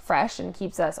fresh and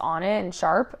keeps us on it and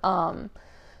sharp.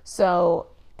 So,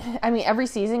 I mean, every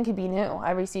season could be new.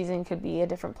 Every season could be a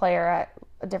different player at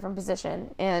a different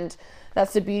position, and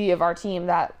that's the beauty of our team,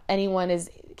 that anyone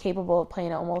is capable of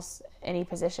playing almost any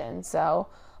position. So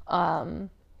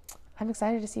I'm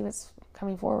excited to see what's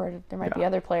coming forward. There might be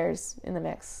other players in the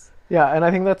mix. Yeah, and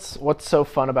I think that's what's so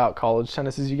fun about college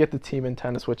tennis is you get the team in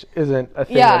tennis, which isn't a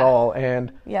thing Yeah. at all.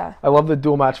 And Yeah. I love the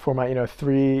dual match format, you know,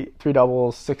 three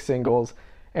doubles, 6 singles.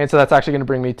 And so that's actually going to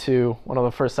bring me to one of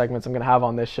the first segments I'm going to have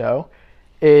on this show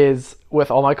is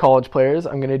with all my college players,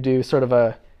 I'm going to do sort of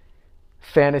a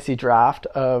fantasy draft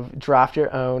of draft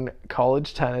your own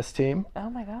college tennis team. Oh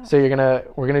my gosh. So we're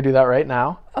going to do that right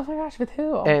now. Oh my gosh, with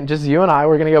who? And just you and I,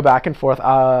 we're going to go back and forth.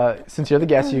 Since you're the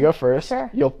guest, you go first.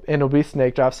 Sure. It'll be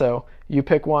snake draft. So you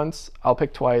pick once, I'll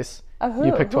pick twice. Of who?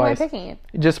 You pick twice. Who am I picking?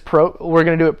 Just we're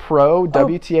going to do it pro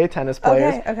WTA tennis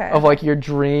players okay. of like your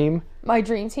dream My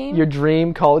dream team? your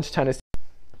dream college tennis.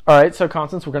 All right, so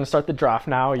Constance, we're going to start the draft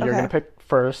now. You're Okay. going to pick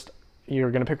first. You're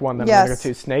going to pick one, then Yes. we're going to go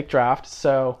to snake draft.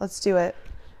 So Let's do it.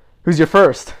 who's your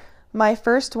first? My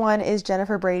first one is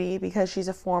Jennifer Brady because she's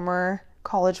a former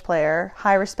college player.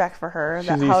 High respect for her. She's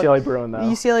a UCLA Bruin, though.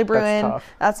 UCLA Bruin. That's tough.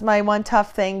 That's my one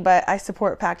tough thing, but I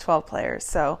support Pac-12 players,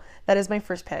 so that is my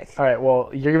first pick. All right, well,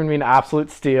 you're giving me an absolute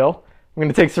steal. I'm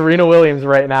going to take Serena Williams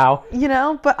right now. You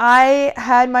know, but I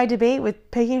had my debate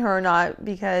with picking her or not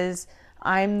because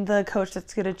I'm the coach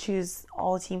that's going to choose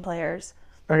all the team players.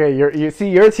 Okay, you're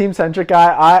a team-centric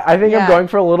guy. I think I'm Yeah. going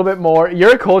for a little bit more.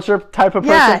 You're a culture type of person.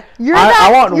 Yeah, you're I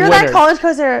want you're winners. that college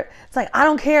coach that it's like I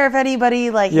don't care if anybody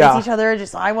like Yeah. hates each other.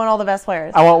 Just I want all the best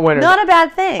players. I want winners. Not a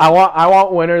bad thing. I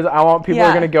want winners. I want people who are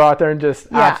Yeah. going to go out there and just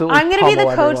absolutely I'm going to be the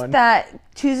pummel coach everyone. that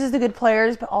chooses the good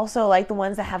players, but also like the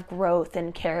ones that have growth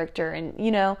and character, and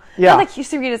Yeah. not like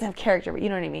Serena doesn't have character, but you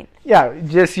know what I mean. Yeah,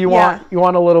 just you want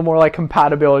a little more like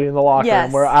compatibility in the locker room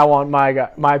Yes. where I want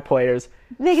my players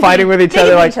They can fighting beat- with each they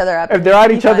other. can beat Like each other up if they're at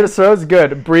and each be other's fun. throats,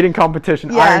 good. Breeding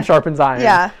competition. Yeah. Iron sharpens iron.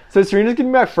 Yeah. So Serena's gonna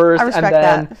be my first, I respect and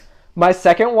then that. my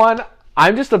second one.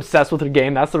 I'm just obsessed with her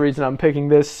game. That's the reason I'm picking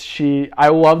this. I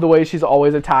love the way she's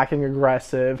always attacking,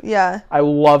 aggressive. Yeah, I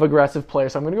love aggressive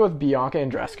players. So I'm gonna go with Bianca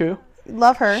Andreescu.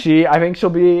 love her. I think she'll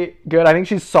be good. I think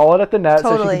she's solid at the net,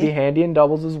 so she Totally. can be handy in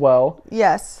doubles as well.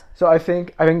 Yes. So I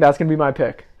think that's gonna be my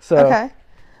pick. So Okay.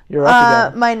 you're up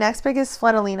again. My next pick is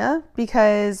Svitolina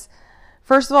because,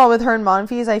 first of all, with her and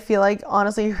Monfils, I feel like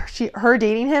honestly, her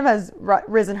dating him has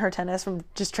risen her tennis from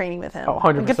just training with him. Oh,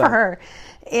 100%. Good for her.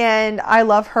 And I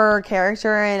love her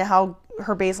character and how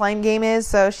her baseline game is.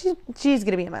 So she's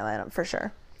gonna be in my lineup for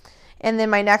sure. And then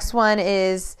my next one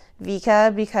is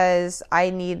Vika because I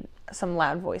need some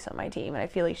loud voice on my team, and I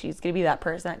feel like she's gonna be that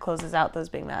person that closes out those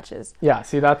big matches. Yeah,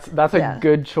 see, that's a Yeah.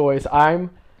 good choice. I'm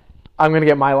gonna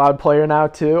get my loud player now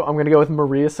too. I'm gonna go with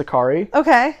Maria Sakkari.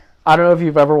 Okay. I don't know if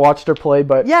you've ever watched her play,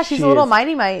 but Yeah, she's a little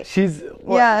mighty mite.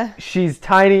 Yeah. She's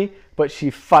tiny, but she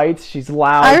fights. She's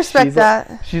loud. I respect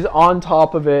that. She's on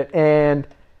top of it. And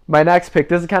my next pick,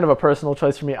 this is kind of a personal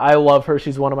choice for me. I love her.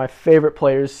 She's one of my favorite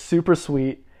players. Super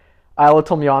sweet. Ayla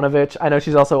Tomljanovic. I know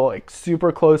she's also like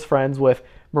super close friends with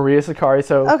Maria Sakkari,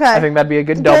 so Okay. I think that'd be a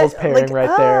good doubles pairing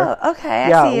right there. Okay,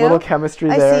 Yeah, I see a you. little chemistry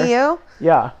there. I see you.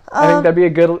 Yeah, I think that'd be a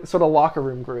good sort of locker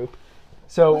room group.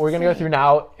 So we're gonna go through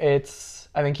now.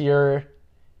 I think your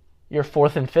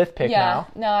fourth and fifth pick now.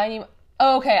 No, I need.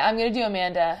 Oh, okay, I'm gonna do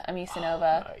Amanda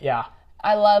Amisanova. Yeah.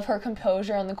 I love her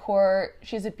composure on the court.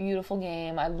 She has a beautiful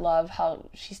game. I love how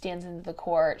she stands into the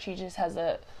court. She just has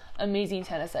a amazing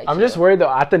tennis IQ. I'm just worried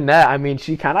though at the net. I mean,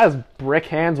 she kind of has brick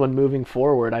hands when moving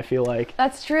forward. I feel like.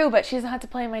 That's true, but she doesn't have to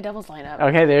play in my doubles lineup.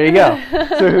 Okay, there you go.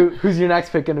 So who's your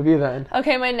next pick gonna be then?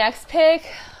 Okay, my next pick.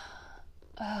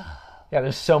 Yeah,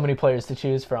 there's so many players to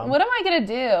choose from. What am I gonna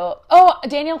do? Oh,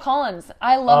 Danielle Collins.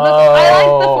 I love this. I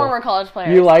like the former college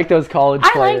players. You like those college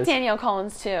I players? like Danielle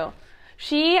Collins too.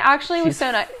 She actually was She's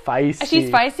so nice. feisty. She's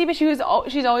feisty, but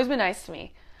she's always been nice to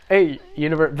me. Hey,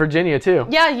 Virginia too.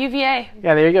 Yeah, UVA.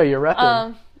 Yeah, there you go. You're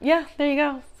repping. Yeah, there you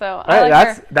go. So All I right,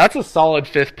 like her. that's a solid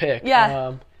fifth pick.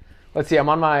 Yeah. Let's see. I'm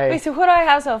on my. Wait, so who do I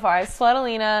have so far? I have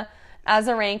Svitolina,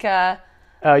 Azarenka,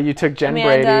 You took Jen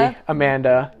Amanda. Brady,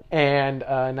 Amanda, and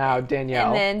now Danielle.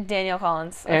 and then Danielle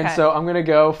Collins. Okay. And so I'm gonna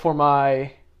go for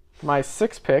my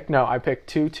sixth pick. No, I picked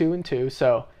 2, 2, and 2.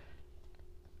 So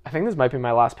I think this might be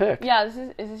my last pick. Yeah, is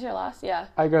this your last? Yeah.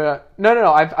 I go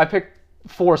no. I picked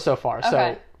 4 so far. So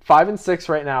Okay. 5 and 6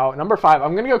 right now. Number 5,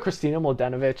 I'm gonna go Kristina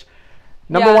Mladenovic.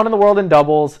 Number Yeah. 1 in the world in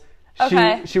doubles.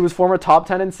 Okay. She was former top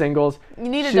 10 in singles. You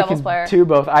need a She doubles can player. do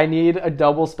both. I need a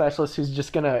doubles specialist who's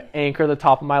just gonna anchor the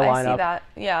top of my lineup. I see that.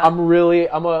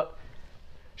 Yeah.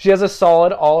 She has a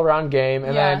solid all-around game,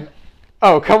 and Yeah. then,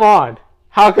 oh come on,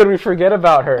 how could we forget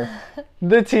about her?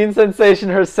 The teen sensation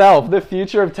herself, the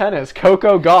future of tennis,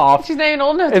 Coco Gauff. She's not even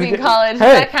old enough to It's be in g- college. Hey.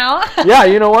 Does that count? Yeah,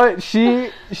 you know what?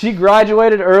 She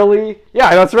graduated early.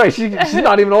 Yeah, that's right. She's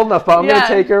not even old enough, but I'm Yeah. gonna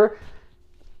take her.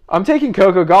 I'm taking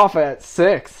Coco Gauff at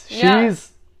 6. Yeah.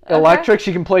 Electric.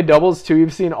 She can play doubles too.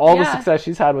 You've seen all the Yeah. success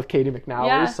she's had with Katie McNally.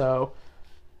 Yeah. So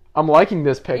I'm liking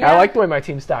this pick. Yeah. I like the way my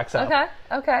team stacks up.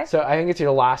 Okay. So I think it's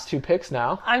your last 2 picks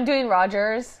now. I'm doing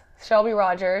Rogers, Shelby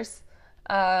Rogers.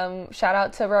 Shout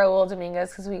out to Raul Dominguez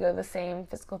because we go to the same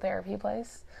physical therapy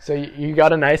place. So you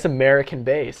got a nice American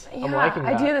base. I'm liking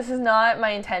that. I do. This is not my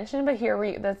intention, but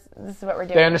this is what we're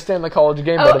doing. They understand the college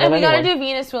game Oh, better and than we anyone. gotta do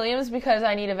Venus Williams because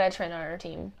I need a veteran on our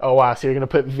team. Oh, wow. So you're going to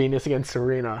put Venus against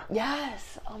Serena.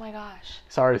 Yes. Oh my gosh.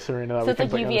 Sorry, Serena. That So we it's can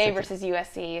like put you on the UVA same team. versus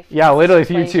USC. Yeah, literally,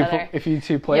 play each other. if you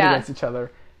two played Yeah. against each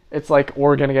other, it's like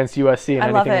Oregon against USC and I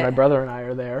love anything. it. My brother and I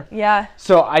are there. Yeah.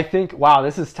 So I think, wow,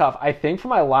 this is tough. I think for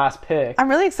my last pick, I'm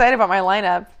really excited about my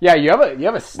lineup. yeah, you have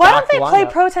a stacked Why don't they play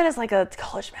lineup. pro tennis like a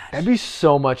college match? That'd be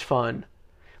so much fun.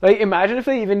 Like, imagine if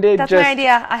they even did That's just. my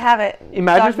idea. I have it.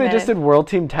 Imagine if they Documented. just did World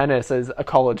Team Tennis as a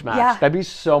college match. Yeah. That'd be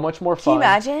so much more Can fun. you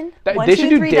imagine? That- 1, they 2, should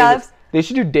do 3 Davis. dubs. They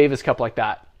should do Davis Cup like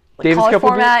that. Davis college Cup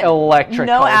format, would be electric.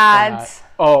 no college ads.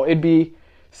 format. Oh, it'd be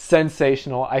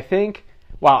sensational. I think.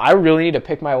 Wow, I really need to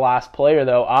pick my last player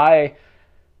though. I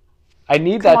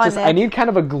need Come that. on, Just I Nick. need kind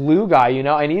of a glue guy. You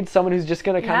know, I need someone who's just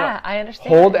gonna kind Yeah, of I understand.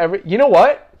 hold every. You know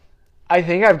what? I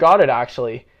think I've got it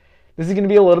actually. This is gonna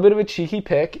be a little bit of a cheeky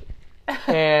pick,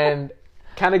 and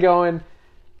kind of going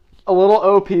a little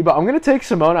OP, but I'm going to take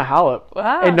Simona Halep.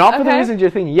 Wow, And not for the okay. reasons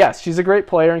you're thinking. Yes, she's a great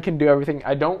player and can do everything.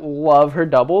 I don't love her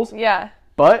doubles, Yeah.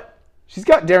 but she's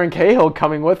got Darren Cahill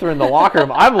coming with her in the locker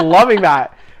room. I'm loving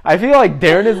that. I feel like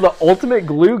Darren is the ultimate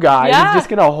glue guy. Yeah. He's just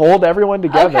going to hold everyone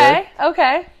together.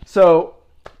 Okay. So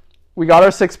we got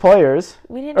our 6 players.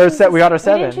 We Or choose we got our We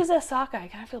 7. didn't choose Osaka. I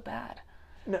kind of feel bad.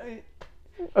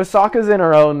 Osaka's in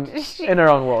her own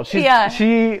world. She's, Yeah.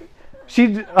 She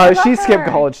love skipped her.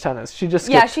 college tennis. She just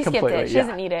skipped Yeah, she skipped completely. it. She Yeah.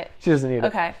 doesn't need it. She doesn't need it.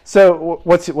 Okay. So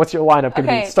what's your lineup going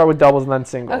to Okay. be? Start with doubles and then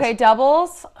singles. Okay,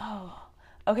 doubles. Oh.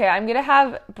 Okay, I'm going to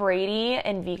have Brady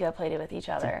and Vika play with each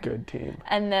other. Good team.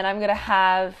 And then I'm going to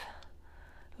have...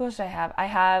 Who else do I have? I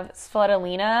have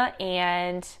Svitolina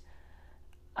and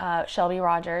Shelby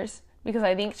Rogers. Because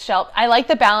I think I like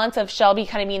the balance of Shelby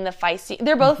kind of being the feisty.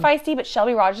 They're both feisty, but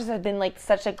Shelby Rogers has been like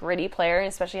such a gritty player, and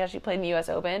especially how she played in the U.S.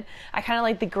 Open. I kind of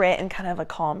like the grit and kind of a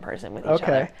calm person with each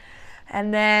other.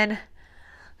 And then,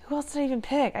 who else did I even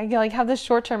pick? I like have this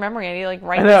short-term memory. I need to like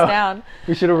write this down.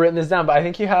 We should have written this down, but I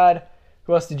think you had.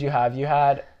 Who else did you have? You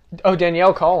had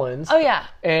Danielle Collins. Oh yeah.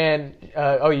 And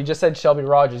you just said Shelby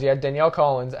Rogers. You had Danielle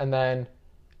Collins, and then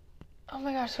Oh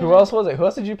my gosh. who else was it? Who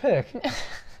else did you pick?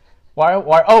 Why?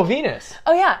 Oh, Venus.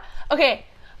 Oh yeah. Okay.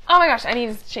 Oh my gosh, I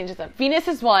need to change this up. Venus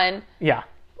is one Yeah.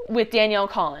 with Danielle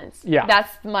Collins. Yeah. That's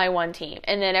my one team.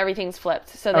 And then everything's flipped.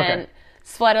 So then Okay.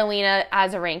 Svitolina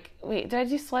as a rank. Wait, did I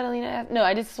do Svitolina? No,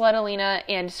 I did Svitolina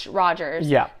and Rogers.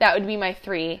 Yeah. That would be my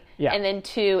 3. Yeah. And then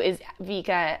 2 is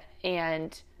Vika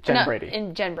and Jen Brady.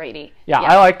 And Jen Brady. Yeah,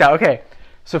 I like that. Okay.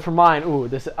 So for mine,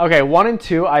 1 and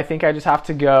 2, I think I just have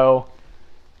to go.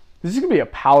 This is going to be a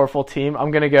powerful team.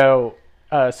 I'm going to go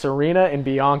Serena and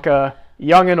Bianca,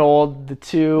 young and old, the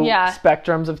 2 Yeah.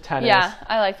 spectrums of tennis. Yeah,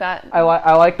 I like that. I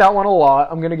like that one a lot.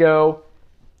 I'm going to go.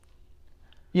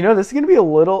 This is going to be a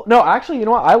little. No, actually, you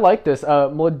know what? I like this.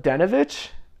 Mladenovic.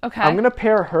 Okay. I'm going to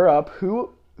pair her up.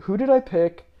 Who did I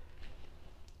pick?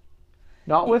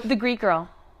 Not with. the Greek girl.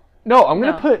 No, I'm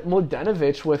going No. to put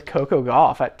Mladenovic with Coco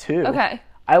Gauff at 2. Okay.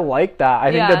 I like that. I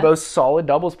think Yeah. they're both solid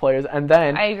doubles players. And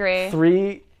then I agree.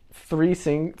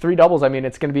 three doubles. I mean,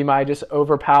 it's going to be my just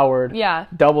overpowered Yeah.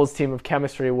 doubles team of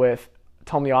chemistry with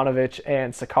Tomljanovic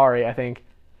and Sakari. I think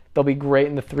they'll be great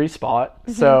in the 3 spot.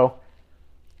 Mm-hmm. So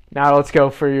now let's go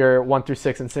for your 1 through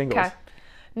 6 in singles. Okay.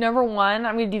 Number 1,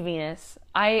 I'm going to do Venus.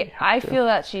 I feel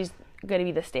that she's going to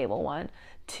be the stable one.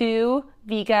 2,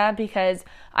 Vika, because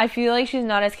I feel like she's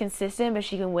not as consistent, but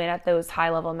she can win at those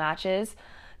high-level matches.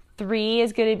 3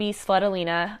 is going to be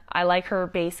Svitolina. I like her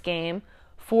base game.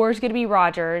 4 is going to be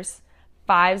Rogers.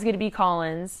 5 is going to be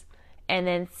Collins. And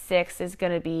then 6 is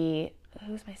going to be...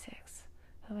 Who's my 6?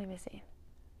 Who am I missing?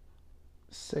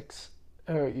 6.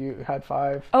 Oh, you had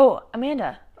 5. Oh,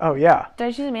 Amanda. Oh, yeah. Did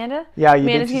I choose Amanda? Yeah, you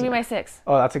Amanda's did. going to be my 6.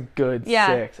 Oh, that's a good Yeah.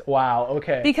 6. Wow.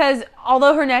 Okay. Because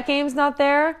although her net game's not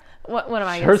there, what am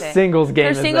I going Her to say? singles game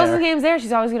Her is singles there. game's there.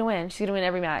 She's always going to win. She's going to win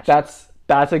every match.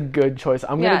 That's a good choice.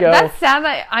 I'm yeah, gonna go. that's sad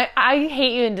that I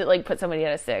hate you to like put somebody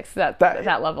at a 6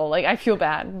 that level. Like I feel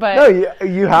bad, but No,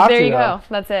 you have there to. you though.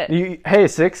 go. That's it. Hey,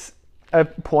 6. A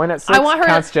point at 6 I want her.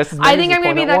 counts just as many I think as I'm a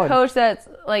going to point be at that 1. coach that's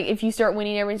like, if you start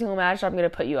winning every single match, I'm going to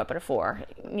put you up at a 4.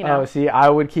 You know. Oh, see, I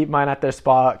would keep mine at their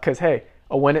spot because hey,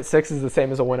 a win at 6 is the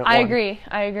same as a win at 1.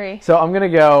 I agree. So I'm gonna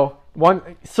go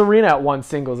Serena at 1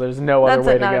 singles. There's no other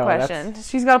way to That's not go. a question.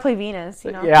 She's got to play Venus.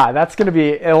 You know. Yeah, that's gonna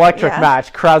be an electric Yeah.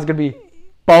 match. Crowd's gonna be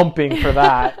bumping for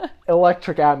that.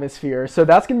 Electric atmosphere. So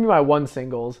that's going to be my one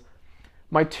singles.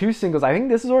 My two singles, I think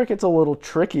this is where it gets a little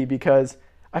tricky because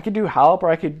I could do Halep or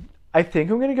I think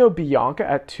I'm going to go Bianca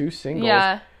at two singles.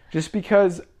 Yeah. Just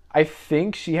because I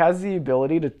think she has the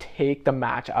ability to take the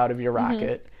match out of your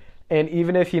racket. And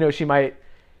even if, she might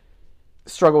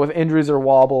struggle with injuries or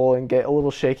wobble and get a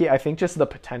little shaky, I think just the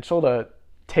potential to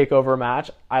take over a match,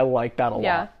 I like that a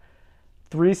lot.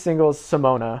 Three singles,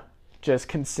 Simona. Just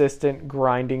consistent,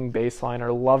 grinding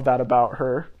baseliner. Love that about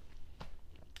her.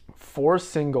 Four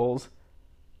singles,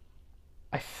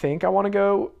 I kind of want to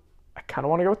go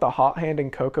with the hot hand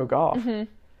and Coco Gauff.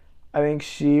 I think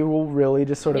she will really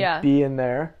just sort of be in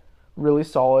there. Really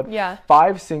solid. Yeah.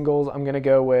 Five singles, I'm going to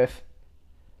go with...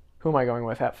 Who am I going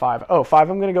with at five? Oh,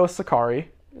 five, I'm going to go with Sakari.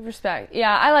 Respect.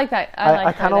 Yeah, I like that.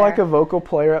 I kind of like a vocal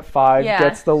player at five. Yeah.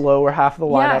 Gets the lower half of the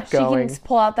lineup going. She can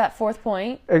pull out that fourth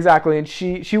point. Exactly, and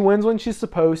she wins when she's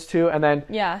supposed to, and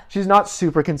then she's not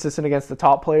super consistent against the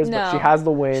top players, but she has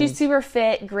the wins. She's super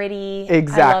fit, gritty.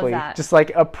 Exactly. I love that. Just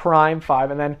like a prime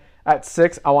five. And then at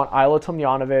six, I want Isla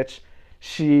Tomljanovic.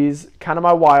 She's kind of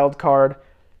my wild card.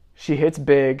 She hits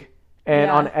big.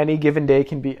 And on any given day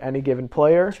can beat any given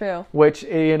player. True. Which,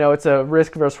 it's a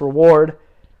risk versus reward.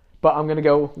 But I'm going to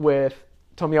go with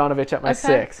Tomljanovic at my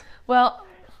six. Well,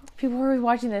 people who are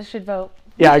watching this should vote.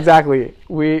 Yeah, exactly.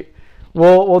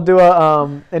 We'll do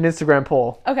an Instagram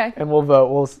poll. Okay. And we'll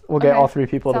vote. We'll get all three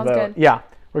people to vote. Good. Yeah,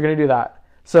 we're going to do that.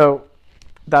 So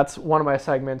that's one of my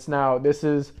segments. Now,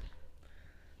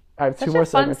 I have two more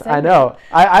segments. I know.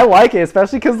 I like it,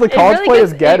 especially because the college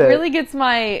players get it. It really gets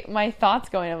my thoughts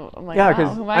going. I'm like, yeah,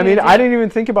 because I didn't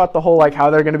even think about the whole how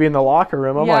they're going to be in the locker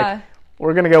room. I'm like,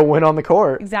 we're going to go win on the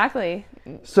court. Exactly.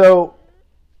 So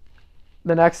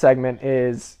the next segment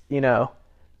is,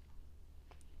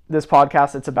 this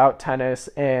podcast, it's about tennis,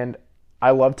 and I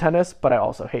love tennis, but I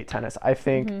also hate tennis. I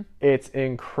think it's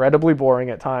incredibly boring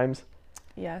at times.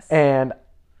 Yes. And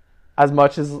as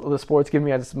much as the sport's giving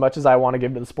me, as much as I want to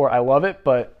give to the sport, I love it,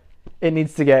 but it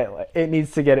needs to get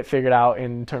it figured out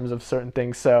in terms of certain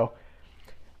things. So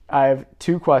I have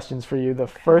two questions for you. The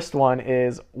first one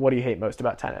is, what do you hate most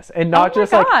about tennis? And not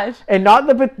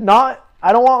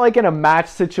I don't want in a match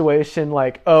situation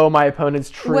my opponent's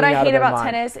treating what I out hate of their about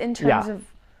mind. tennis in terms of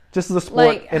just the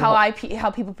sport,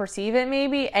 how people perceive it,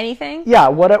 maybe anything. Yeah,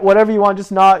 whatever you want,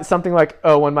 just not something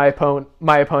when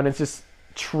my opponent's just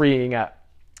treating at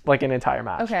an entire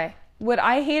match. Okay. What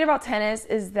I hate about tennis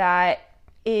is that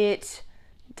it's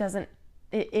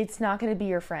not going to be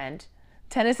your friend.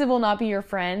 Tennis will not be your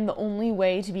friend. The only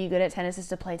way to be good at tennis is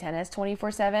to play tennis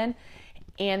 24/7,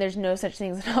 and there's no such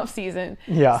thing as an off season.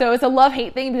 Yeah. So it's a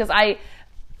love-hate thing because I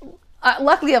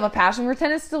luckily have a passion for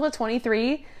tennis still at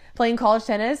 23, playing college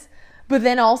tennis, but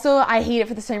then also I hate it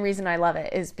for the same reason I love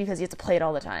it, is because you have to play it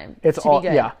all the time. It's to all be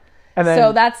good. yeah. And then,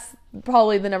 so that's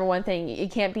probably the number one thing.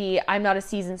 It can't be, I'm not a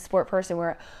seasoned sport person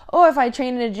where, if I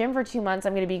train in a gym for 2 months,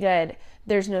 I'm going to be good.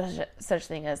 There's no such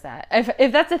thing as that.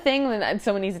 If that's a thing, then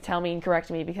someone needs to tell me and correct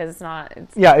me, because it's not.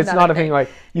 It's not a thing.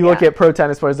 You look at pro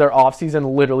tennis players, their off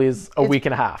season literally is a week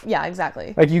and a half. Yeah,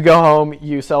 exactly. You go home,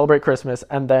 you celebrate Christmas,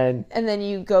 and then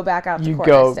you go back out to court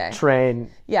next day.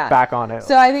 Train back on it.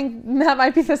 So I think that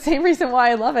might be the same reason why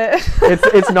I love it.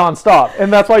 it's nonstop,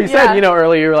 and that's why you said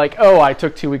earlier, you're like, I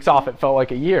took 2 weeks off. It felt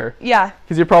like a year. Yeah.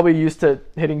 Because you're probably used to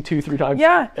hitting 2-3 times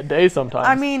a day sometimes.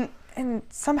 I mean, and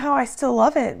somehow I still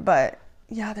love it, but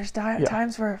there's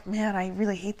times where, man, I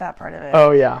really hate that part of it.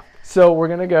 Oh, yeah. So we're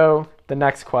going to go the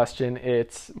next question.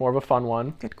 It's more of a fun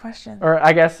one. Good question. Or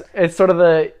I guess it's sort of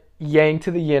the yang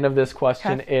to the yin of this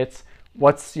question. Okay. It's,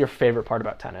 what's your favorite part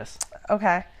about tennis?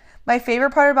 Okay. My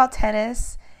favorite part about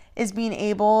tennis is being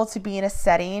able to be in a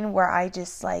setting where I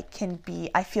just can be,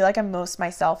 I feel like I'm most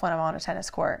myself when I'm on a tennis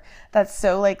court. That's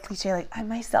so cliche, I'm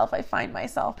myself, I find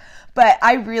myself. But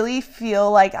I really feel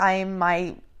like I'm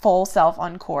my full self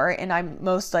on court, and I'm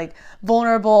most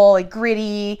vulnerable,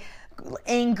 gritty,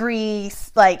 angry,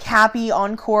 happy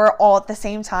on court all at the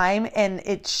same time, and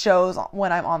it shows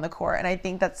when I'm on the court. And I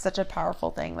think that's such a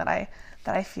powerful thing that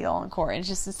I feel on court. And it's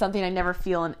just something I never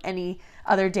feel in any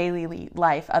other daily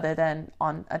life other than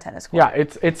on a tennis court. Yeah,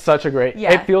 it's such a great.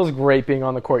 Yeah. It feels great being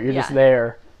on the court. You're just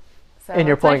there, and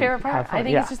you're playing. My favorite part. I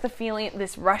think it's just the feeling,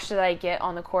 this rush that I get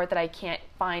on the court that I can't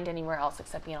find anywhere else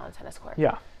except being on a tennis court.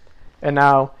 Yeah, and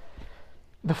now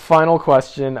the final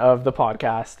question of the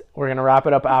podcast. We're gonna wrap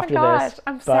it up after this.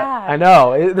 I'm sad. I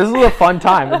know this was a fun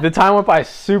time. The time went by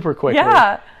super quickly.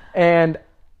 Yeah, and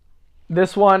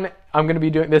this one I'm gonna be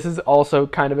doing. This is also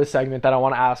kind of a segment that I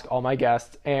want to ask all my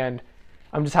guests, and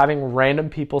I'm just having random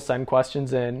people send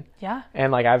questions in. Yeah.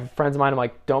 And I have friends of mine, I'm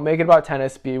like, don't make it about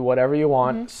tennis, be whatever you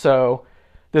want. Mm-hmm. So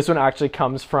This one actually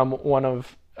comes from one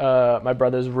of my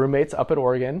brother's roommates up at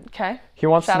Oregon. Okay. He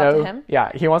wants Shout to out know. to him.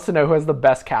 Yeah, he wants to know who has the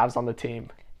best calves on the team.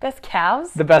 Best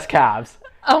calves? The best calves.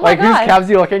 Oh my like gosh. whose calves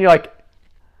do you look at and you're like,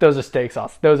 those are steak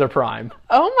sauce. Those are prime.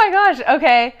 Oh my gosh.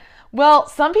 Okay. Well,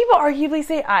 some people arguably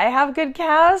say I have good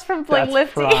calves from like That's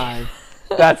lifting. prime.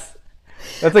 That's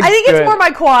a I think good, it's more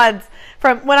my quads.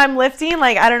 From when I'm lifting,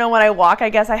 like, I don't know, when I walk, I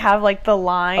guess I have, like, the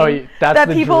line that's that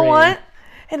the people dream. want.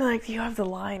 And, like, you have the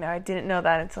line. I didn't know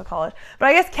that until college. But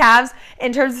I guess calves,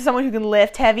 in terms of someone who can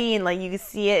lift heavy and, like, you can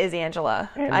see it, is Angela.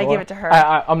 I give it to her.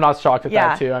 I'm not shocked at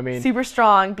that, too. I mean, super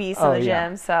strong beast in the yeah.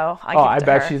 gym, so I give it I to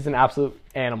bet her. she's an absolute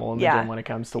animal in the Yeah. gym when it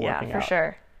comes to working Yeah, for out.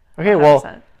 sure. Okay, 100%.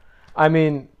 well, I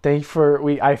mean, thank you for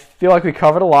I feel like we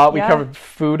covered a lot. We Yeah. covered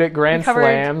food at Grand covered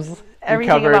Slams.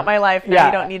 Everything about my life. Now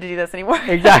you don't need to do this anymore.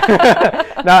 Exactly.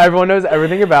 Now everyone knows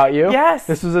everything about you. Yes.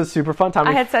 This was a super fun time.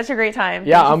 I had such a great time.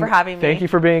 Yeah, Thank you for having me. Thank you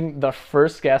for being the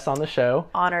first guest on the show.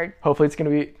 Honored. Hopefully it's gonna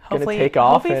take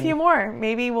off. Hopefully a and few more.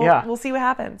 Maybe we'll see what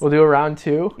happens. We'll do a round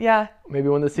 2. Yeah. Maybe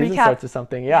when the season Recap. starts or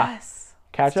something. Yeah. Yes.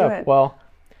 Catch Let's up. do it. Well,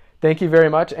 thank you very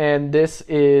much. And this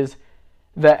is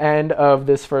the end of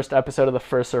this first episode of the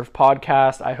First Serve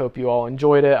podcast. I hope you all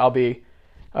enjoyed it. I'll be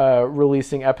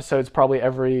releasing episodes probably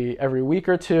every week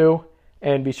or two.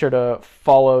 And be sure to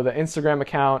follow the Instagram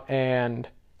account and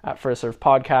at First Serve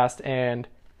Podcast. And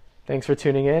thanks for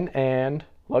tuning in and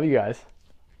love you guys.